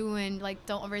what you're doing. Like,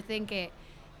 don't overthink it.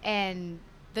 And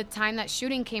the time that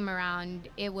shooting came around,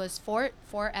 it was four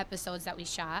episodes that we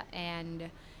shot.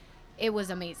 And it was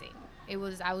amazing.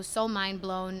 I was so mind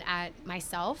blown at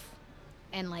myself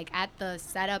and like at the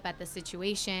setup, at the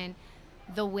situation,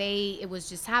 the way it was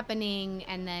just happening.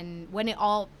 And then when it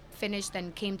all finished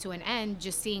and came to an end,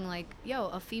 just seeing like, yo,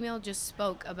 a female just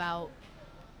spoke about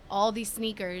all these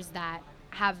sneakers that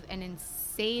have an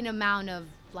insane amount of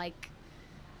like,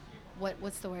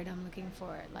 what's the word I'm looking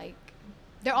for? Like,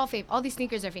 they're all famous. All these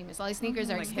sneakers are famous. All these sneakers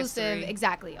are like exclusive. history.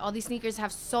 Exactly. All these sneakers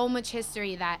have so much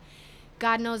history that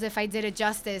God knows if I did it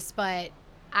justice, but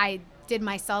I did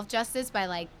myself justice by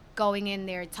like going in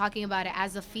there, talking about it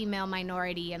as a female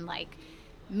minority and like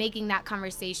making that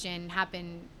conversation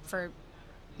happen for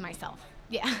myself.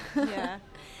 Yeah. Yeah.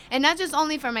 And not just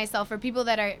only for myself, for females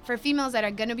that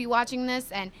are going to be watching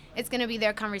this, and it's going to be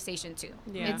their conversation too.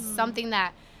 Yeah. It's something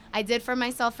that I did for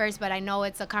myself first, but I know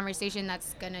it's a conversation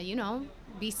that's going to,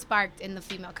 be sparked in the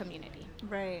female community.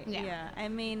 Right. Yeah. Yeah. I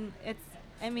mean,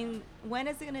 when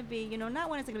is it going to be, not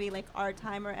when is it going to be like our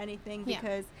time or anything, Yeah.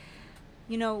 because,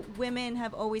 women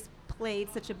have always played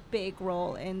such a big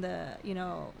role in the,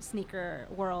 sneaker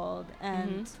world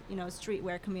and,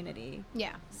 streetwear community.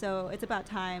 Yeah. So it's about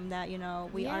time that,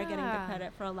 we are getting the Yeah.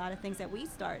 credit for a lot of things that we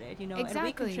started, and we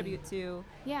Exactly. contribute to.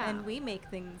 Yeah. And we make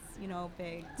things,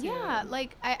 big too. Yeah,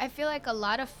 like I feel like a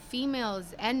lot of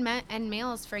females and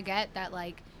males forget that,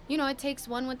 like, it takes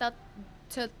one without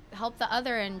to help the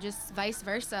other, and just vice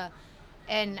versa.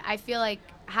 And I feel like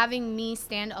having me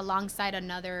stand alongside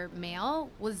another male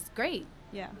was great.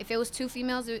 Yeah. If it was two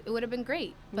females, it would have been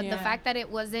great. But the Yeah. fact that it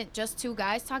wasn't just two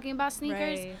guys talking about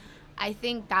sneakers, Right. I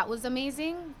think that was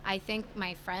amazing. I thank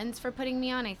my friends for putting me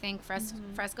on. I thank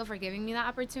Fresco for giving me that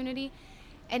opportunity.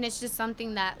 And it's just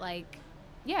something that, like,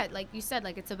 yeah, like you said,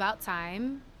 like, it's about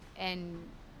time. And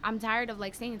I'm tired of,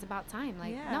 like, saying it's about time.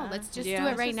 Like, no, Yeah. let's just Yeah. do it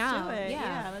Let's right Just now. do it.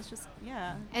 Yeah. Let's just,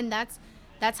 yeah. And that's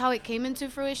how it came into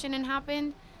fruition and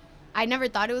happened. I never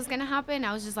thought it was going to happen.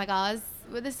 I was just like, oh,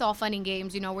 this is all fun and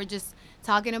games. We're just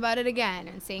talking about it again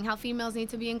and saying how females need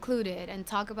to be included and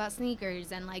talk about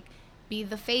sneakers and, like, be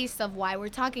the face of why we're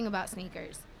talking about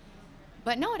sneakers.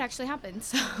 But no, it actually happened.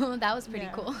 So that was pretty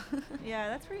Yeah. cool. Yeah,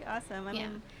 that's pretty awesome. I Yeah.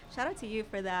 mean, shout out to you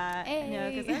for that.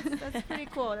 Hey. Because that's pretty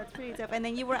cool. That's pretty dope. And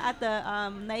then you were at the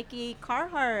Nike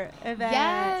Carhartt event.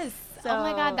 Yes. Oh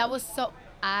my God, that So- was so.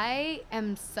 I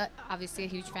am obviously a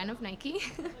huge fan of Nike.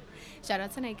 Shout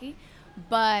out to Nike.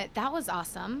 But that was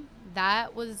awesome.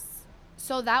 That was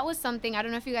something. I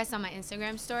don't know if you guys saw my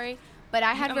Instagram story, but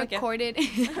I had Oh, okay. recorded.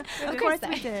 Of course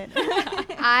we did.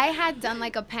 I had done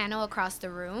like a panel across the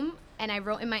room, and I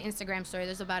wrote in my Instagram story,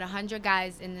 there's about 100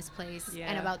 guys in this place and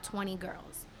Yeah. about 20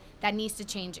 girls. That needs to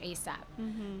change ASAP.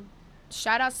 Mm-hmm.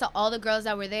 Shout outs to all the girls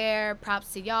that were there.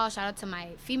 Props to y'all. Shout out to my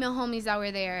female homies that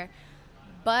were there.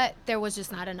 But there was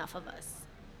just not enough of us.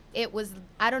 It was,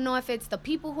 I don't know if it's the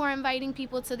people who are inviting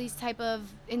people to these type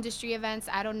of industry events.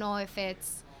 I don't know if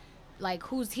it's like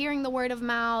who's hearing the word of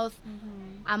mouth.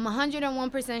 Mm-hmm. I'm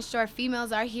 101% sure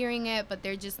females are hearing it, but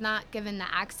they're just not given the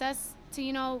access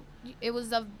to, it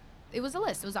was a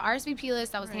list. It was an RSVP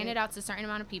list that was Right. handed out to a certain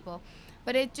amount of people.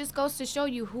 But it just goes to show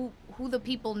you who the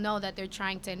people know that they're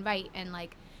trying to invite and,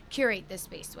 like, curate this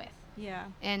space with. Yeah.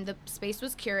 And the space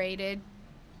was curated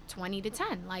 20 to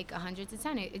 10, like 100 to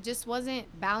 10. It just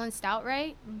wasn't balanced out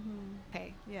right. Mm-hmm.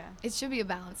 Okay. Yeah. It should be a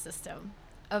balanced system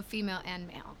of female and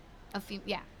male.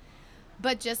 Yeah.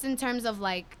 But just in terms of,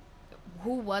 like,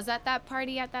 who was at that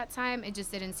party at that time, it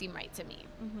just didn't seem right to me.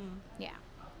 Mm-hmm. Yeah.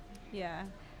 Yeah.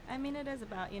 I mean, it is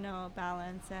about,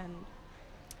 balance, and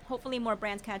hopefully more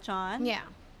brands catch on. Yeah.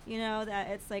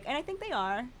 That it's like, and I think they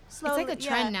are. Slowly, It's like a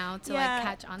trend now to, yeah. like,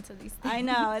 catch on to these things. I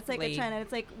know. It's like a Late. trend. And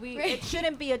it's like, Right. it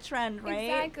shouldn't be a trend, right?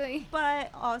 Exactly.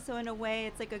 But also, in a way,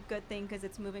 it's like a good thing because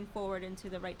it's moving forward into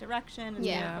the right direction. And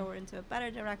Yeah. moving forward into a better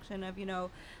direction of,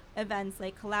 events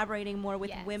like collaborating more with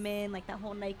Yes. women, like that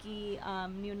whole Nike,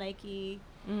 new Nike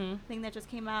Mm-hmm. thing that just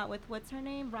came out with, what's her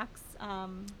name?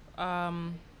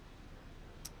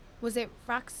 Was it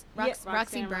Roxy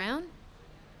Roxanne Brown?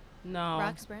 No.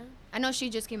 Rox Brown? I know she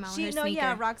just came out with her No, sneaker.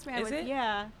 yeah, Rox Brown. Is with, it?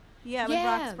 Yeah, with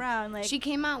Yeah. Rox Brown. Like She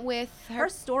came out with her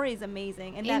story is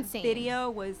amazing, and Insane. that video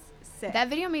was sick. That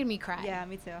video made me cry. Yeah,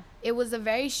 me too. It was a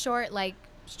very short, like,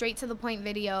 straight to the point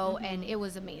video, Mhm. and it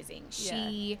was amazing.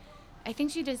 Yeah. I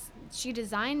think she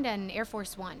designed an Air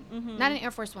Force One. Mhm. Not an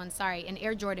Air Force One, sorry, an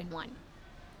Air Jordan 1.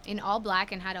 In all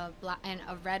black and had a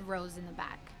red rose in the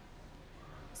back.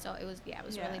 So it was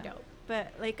really Yeah. dope.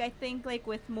 But like, I think like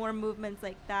with more movements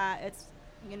like that, it's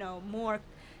more.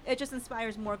 It just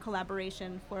inspires more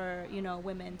collaboration for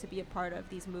women to be a part of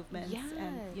these movements,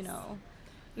 and Yes.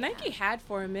 Nike had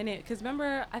for a minute, because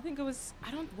remember, I think it was,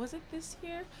 was it this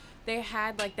year? They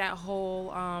had like that whole,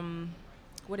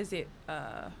 what is it?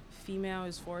 Female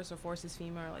is force or force is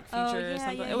female, or like future Oh, or yeah,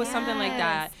 something. yeah, it was something like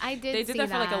that. Yes, I did They did see that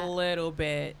for like a little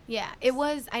bit. Yeah, it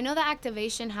was. I know the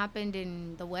activation happened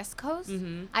in the West Coast.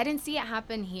 Mhm. I didn't see it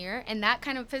happen here, and that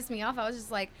kind of pissed me off. I was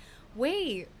just like,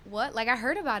 wait, what? Like, I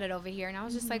heard about it over here, and I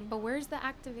was just like, but where's the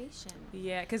activation?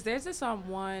 Yeah, because there's this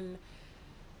one,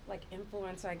 like,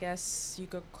 influencer, I guess you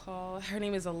could call. Her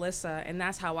name is Alyssa, and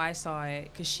that's how I saw it,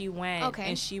 because she went, Okay.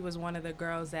 and she was one of the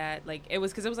girls that, like, it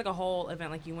was like a whole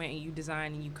event, like, you went and you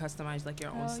designed and you customized, like,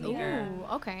 your own Oh, sneaker. yeah. Ooh,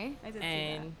 okay. I did see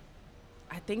And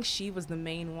I think she was the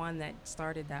main one that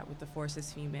started that with the Force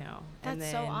is Female. And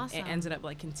That's then so awesome. it ended up,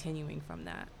 like, continuing from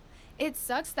that. It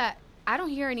sucks that I don't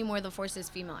hear any more the Force is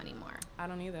Female anymore. I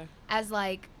don't either. as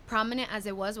like prominent as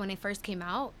it was when it first came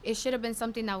out, it should have been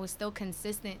something that was still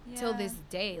consistent till Yeah. this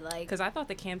day. Like, Because I thought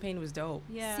the campaign was dope.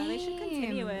 Yeah, they should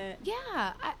continue same. it.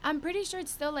 Yeah, I'm pretty sure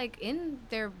it's still like in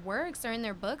their works or in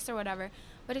their books or whatever,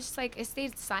 but it's just like it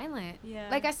stayed silent. Yeah.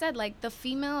 Like I said, like the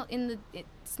female in the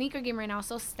sneaker game right now is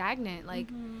so stagnant. Like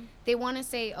Mhm. they want to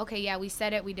say, okay, yeah, we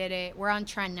said it, we did it, we're on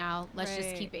trend now, let's just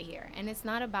Right. keep it here. And it's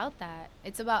not about that.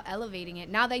 It's about elevating it.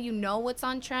 Now that you know what's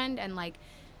on trend and like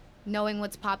knowing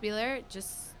what's popular,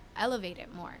 just elevate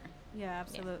it more. Yeah,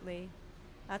 absolutely.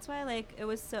 That's why it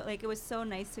was so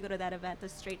nice to go to that event, the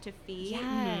Straight to Feed.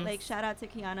 Yes. Like shout out to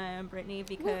Kiana and Brittany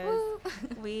because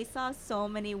Woo-hoo. we saw so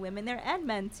many women there and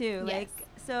men too. Yes. Like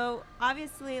so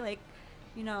obviously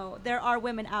there are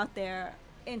women out there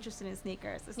interested in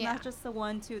sneakers. It's Yeah. not just the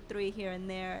 1, 2, 3 here and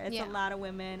there. It's Yeah. a lot of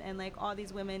women, and like all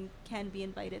these women can be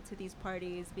invited to these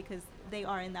parties because they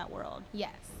are in that world.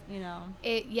 Yes.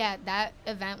 That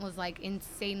event was like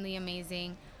insanely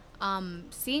amazing.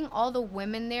 Seeing all the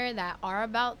women there that are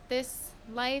about this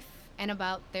life and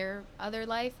about their other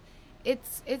life,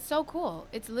 it's so cool.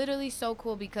 It's literally so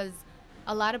cool because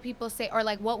a lot of people say, or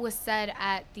like what was said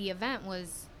at the event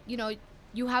was,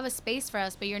 you have a space for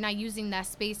us, but you're not using that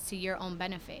space to your own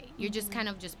benefit. You're just kind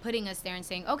of just putting us there and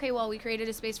saying, okay, well, we created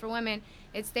a space for women.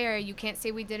 It's there. You can't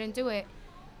say we didn't do it.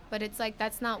 But it's like,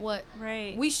 that's not what...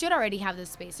 Right. We should already have this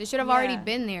space. It should have already Yeah.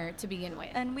 been there to begin with.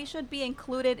 And we should be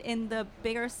included in the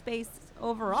bigger space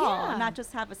overall. Yeah. Not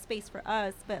just have a space for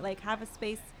us, but like have a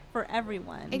space for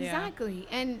everyone. Exactly.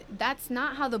 And that's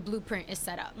not how the blueprint is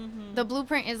set up. Mhm. The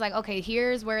blueprint is like, okay,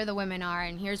 here's where the women are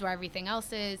and here's where everything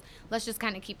else is. Let's just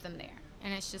kind of keep them there.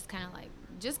 And it's just kind of like,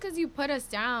 just because you put us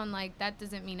down, like, that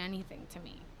doesn't mean anything to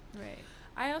me. Right.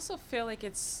 I also feel like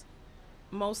it's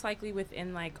most likely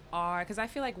within like because I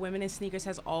feel like women in sneakers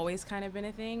has always kind of been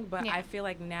a thing, but Yeah. I feel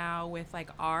like now with like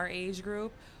our age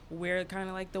group, we're kind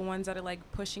of like the ones that are like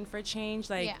pushing for change.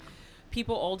 Like Yeah.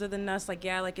 people older than us, like,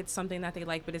 yeah, like it's something that they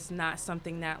like, but it's not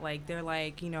something that like they're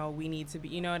like, we need to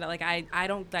be, like I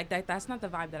don't like that. That's not the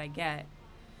vibe that I get.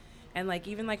 And like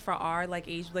even like for our like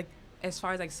age, like as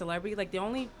far as like celebrity, like the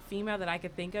only female that I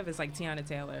could think of is like Tiana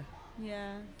Taylor.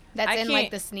 Yeah. That's I in, like,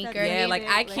 can't- the sneaker. That's Yeah, like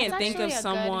I Like, can't that's think of actually a good-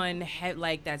 someone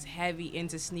like that's heavy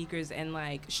into sneakers and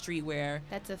like streetwear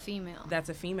That's a female. that's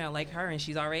a female like her, and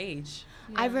she's our age.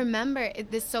 I Yeah. remember,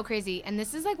 this is so crazy, and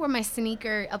this is like where my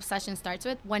sneaker obsession starts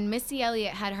with. When Missy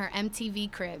Elliott had her MTV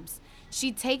Cribs,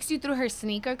 she takes you through her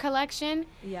sneaker collection,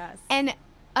 Yes. and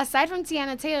aside from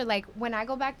Tiana Taylor, like when I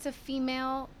go back to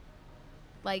female,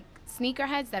 like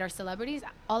sneakerheads that are celebrities,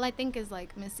 all I think is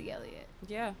like Missy Elliott.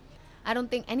 Yeah. I don't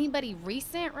think anybody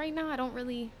recent right now. I don't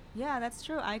really. Yeah, that's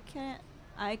true. I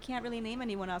can't really name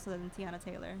anyone else other than Tiana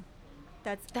Taylor.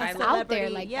 That's That's a out there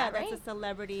celebrity- like yeah, that, right? that's a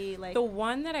celebrity like The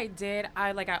one that I did,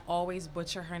 I always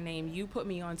butcher her name. You put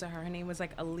me onto her. Her name was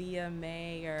like Aaliyah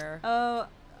May or.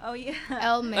 Oh yeah.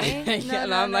 El May. Yeah,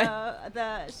 no, and no, I'm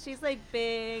no. She's like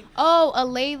big. Oh, a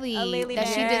Laylee Laylee that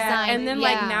she May. designed. And then yeah.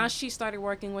 like now she started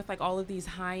working with like all of these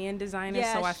high-end designers.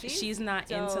 Yeah, So she's not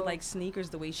into dope. like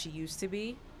sneakers the way she used to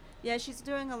be. Yeah, she's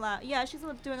doing a lot. Yeah, she's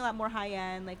doing a lot more high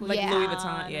end, like Like Louis Louis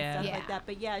Vuitton, and yeah. stuff Yeah. like that.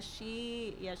 But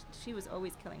she was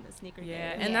always killing the sneaker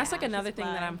Yeah, game. and that's Yeah. like another She's thing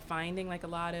that fly. I'm finding. Like a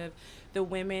lot of the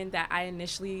women that I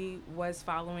initially was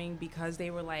following because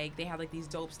they were like they had like these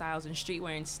dope styles and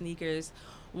streetwear and sneakers.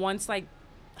 Once like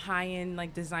high-end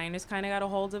like designers kind of got a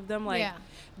hold of them, like Yeah.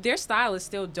 their style is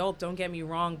still dope. Don't get me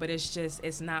wrong, but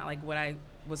it's not like what I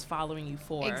was following you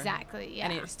for. Exactly. Yeah.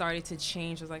 And it started to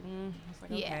change. I was like,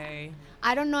 Yeah. okay.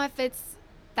 I don't know if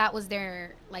that was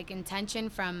their like intention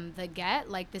from the get.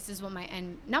 Like, this is what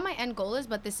not my end goal is,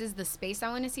 but this is the space I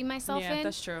want to see myself Yeah, in.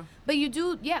 that's true. But you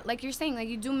do, like you're saying, like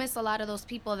you do miss a lot of those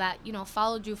people that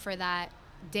followed you for that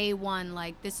day one.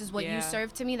 Like, this is what Yeah. you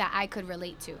served to me that I could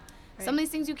relate to. Right. Some of these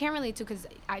things you can't relate to because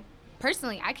I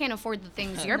can't afford the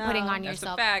things you're No. putting on That's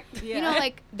yourself. a fact. Yeah. You know,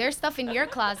 like there's stuff in your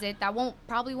closet that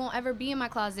probably won't ever be in my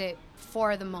closet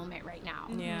for the moment right now.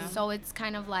 Yeah. So it's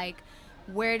kind of like,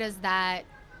 where does that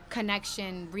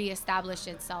connection reestablish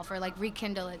itself or like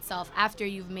rekindle itself after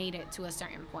you've made it to a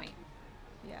certain point?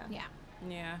 Yeah. Yeah.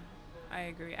 Yeah, I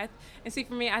agree. And see,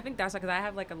 for me, I think that's because I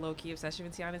have like a low key obsession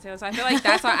with Tiana Taylor. So I feel like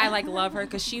that's why I like love her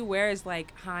because she wears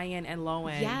like high end and low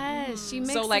end. Yes, she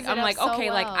makes So like I'm like okay,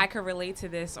 like well. I could relate to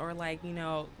this, or like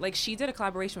like she did a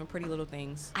collaboration with Pretty Little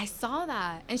Things. I saw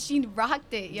that and she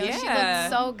rocked it. Yo, she Yeah.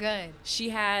 looked so good.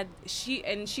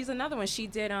 She's another one. She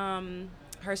did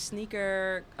her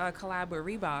sneaker collab with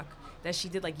Reebok that she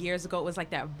did like years ago. It was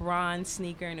like that bronze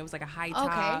sneaker and it was like a high top.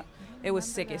 Okay. It was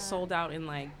remember sick. It that. sold out in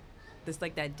like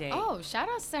that day. Oh, shout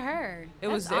outs to her. it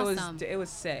That's was awesome. it was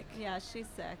sick. Yeah, she's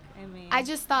sick. I mean, I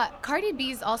just thought Cardi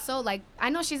B's also like, I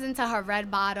know she's into her red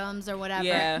bottoms or whatever.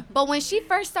 Yeah. But when she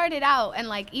first started out, and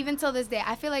like even till this day,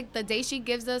 I feel like the day she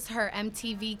gives us her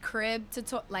MTV crib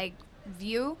to like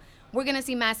view, we're gonna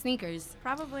see mass sneakers.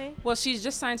 probably. Well, she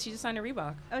just signed a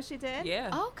Reebok. Oh, she did. Yeah.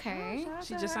 Okay. Shout out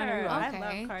She to just signed a her. Reebok. I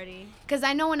Okay. love Cardi. Because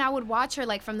I know when I would watch her,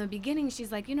 like from the beginning,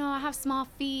 she's like, you know, I have small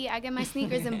feet. I get my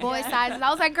sneakers in boy sizes. I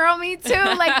was like, girl, me too.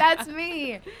 Like, that's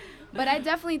me. But I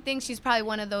definitely think she's probably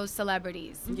one of those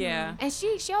celebrities. Yeah. And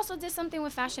she also did something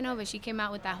with Fashion Nova. She came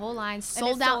out with that whole line, And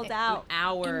sold it out. sold out.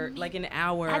 An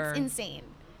hour. That's insane.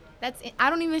 I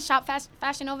don't even shop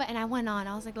Fashion Nova, and I went on.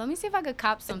 I was like, let me see if I could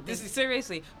cop something This is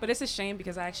seriously, but it's a shame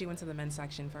because I actually went to the men's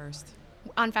section first.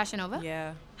 on Fashion Nova.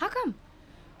 Yeah. How come?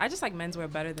 I just like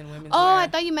menswear better than women's Oh, wear. I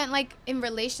thought you meant like in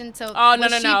relation to Oh, no,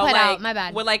 what no, she no. put Like, out. My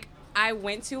bad. Well, like, I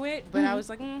went to it, but I Mhm. was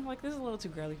like, this is a little too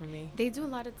girly for me. They do a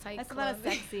lot of tight That's a lot of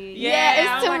clothing. sexy. Yeah, it's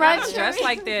I'm too like, much I'm for dressed me.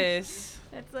 like this.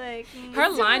 It's like Her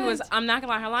too line was, much. I'm not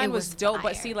gonna lie, her line It was was dope,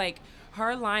 but fire. see, like,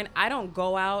 her line, I don't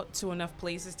go out to enough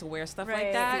places to wear stuff Right.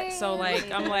 like that. So, like,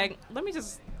 Same. I'm like, let me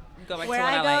just go back where to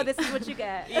what I go, like. this is what you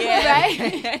get. Yeah.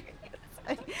 Right?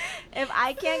 If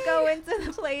I can't go into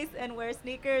the place and wear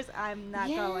sneakers, I'm not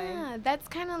yeah, going. that's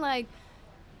kind of like,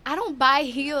 I don't buy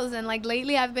heels, and like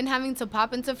lately I've been having to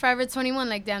pop into Forever 21.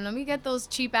 Like, damn, let me get those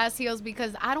cheap ass heels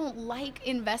because I don't like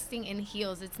investing in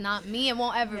heels. It's not me. It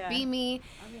won't ever Yeah. be me.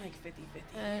 I'm like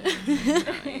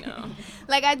 50-50. I know.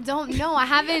 Like, I don't know. I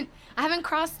haven't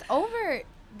crossed over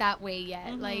that way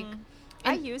yet. Like,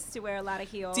 I and used to wear a lot of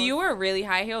heels. Do you wear really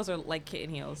high heels or like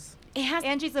kitten heels? it has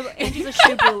Angie's a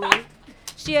shoe bully.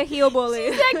 She a heel bully.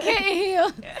 that kitten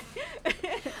heel.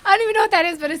 I don't even know what that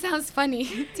is, but it sounds funny.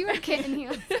 Do you wear kitten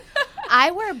heels?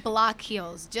 I wear block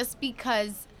heels just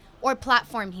because, or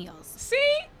platform heels.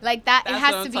 See? Like that, That's it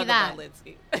has what to I'm be talking that. about,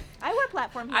 Lindsay. I wear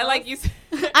platform heels. I like you.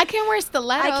 I can't wear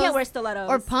stilettos. I can't wear stilettos.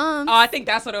 or pumps. Oh, I think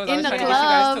that's what it was. I In was the trying to get you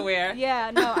guys to club. wear.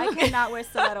 Yeah, no, I cannot wear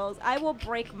stilettos. I will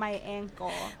break my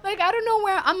ankle. Like, I don't know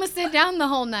where I'm gonna sit down the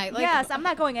whole night. Like, Yes, I'm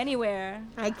not going anywhere.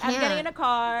 I I'm can't. getting in a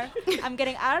car. I'm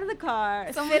getting out of the car.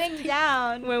 Someone's- Sitting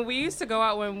down. When we used to go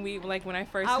out, when I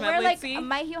first I'll met wear like Lindsay,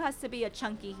 my heel has to be a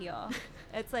chunky heel.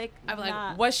 It's like I'm like,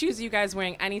 not. what shoes are you guys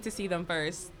wearing? I need to see them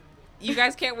first. You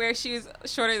guys can't wear shoes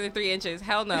shorter than 3 inches.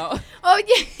 Hell no. Oh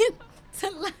yeah.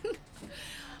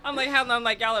 I'm like, hell no. I'm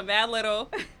like, y'all are mad little.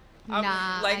 I'm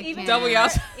Nah, like I can't. double y'all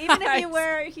Even if you size.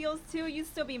 wear heels too, you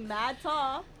still be mad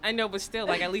tall. I know, but still,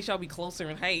 like, at least y'all be closer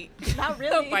in height. Not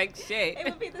really. Like, shit. It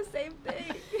would be the same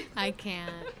thing. I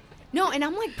can't. No, and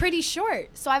I'm like pretty short.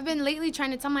 So I've been lately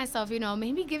trying to tell myself, you know,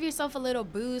 maybe give yourself a little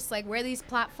boost, like wear these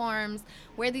platforms,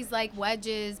 wear these like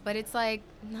wedges, but it's like,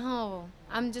 no,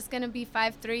 I'm just gonna be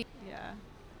 5'3". Yeah.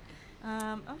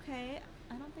 Okay.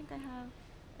 I don't think I have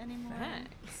any more.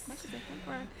 Facts. Much as I think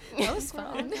we're. That was I think we're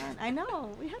all fun. done. I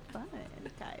know. We had fun,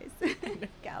 guys.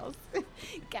 Gals.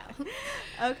 Go.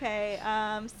 Okay.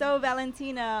 So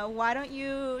Valentina, why don't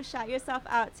you shout yourself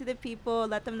out to the people?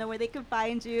 Let them know where they can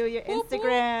find you. Your Whoop, whoop.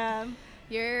 Instagram.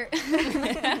 You're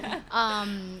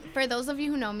for those of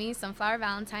you who know me, Sunflower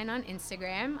Valentine on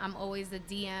Instagram. I'm always a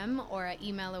DM or an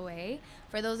email away.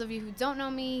 For those of you who don't know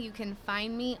me, you can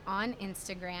find me on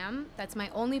Instagram. That's my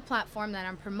only platform that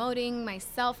I'm promoting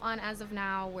myself on as of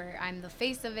now, where I'm the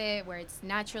face of it, where it's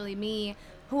naturally me,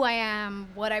 who I am,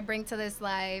 what I bring to this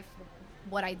life,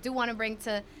 what I do want to bring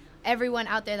to everyone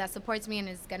out there that supports me and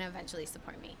is going to eventually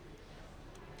support me.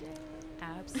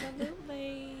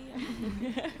 Absolutely.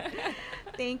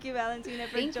 Thank you, Valentina,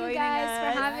 for Thank joining you guys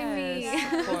us. for having me.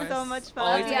 Yes, of It was course. so much fun.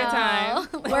 Always a good time.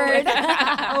 Y'all. Word.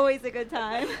 Always a good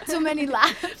time. Too many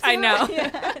laughs. I know.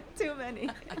 Yeah, too many.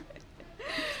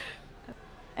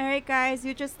 All right, guys,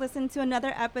 you just listened to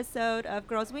another episode of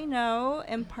Girls We Know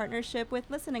in partnership with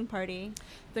Listening Party.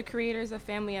 The creators of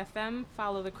Family FM.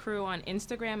 Follow the crew on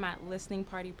Instagram at Listening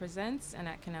Party Presents and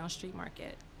at Canal Street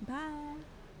Market. Bye.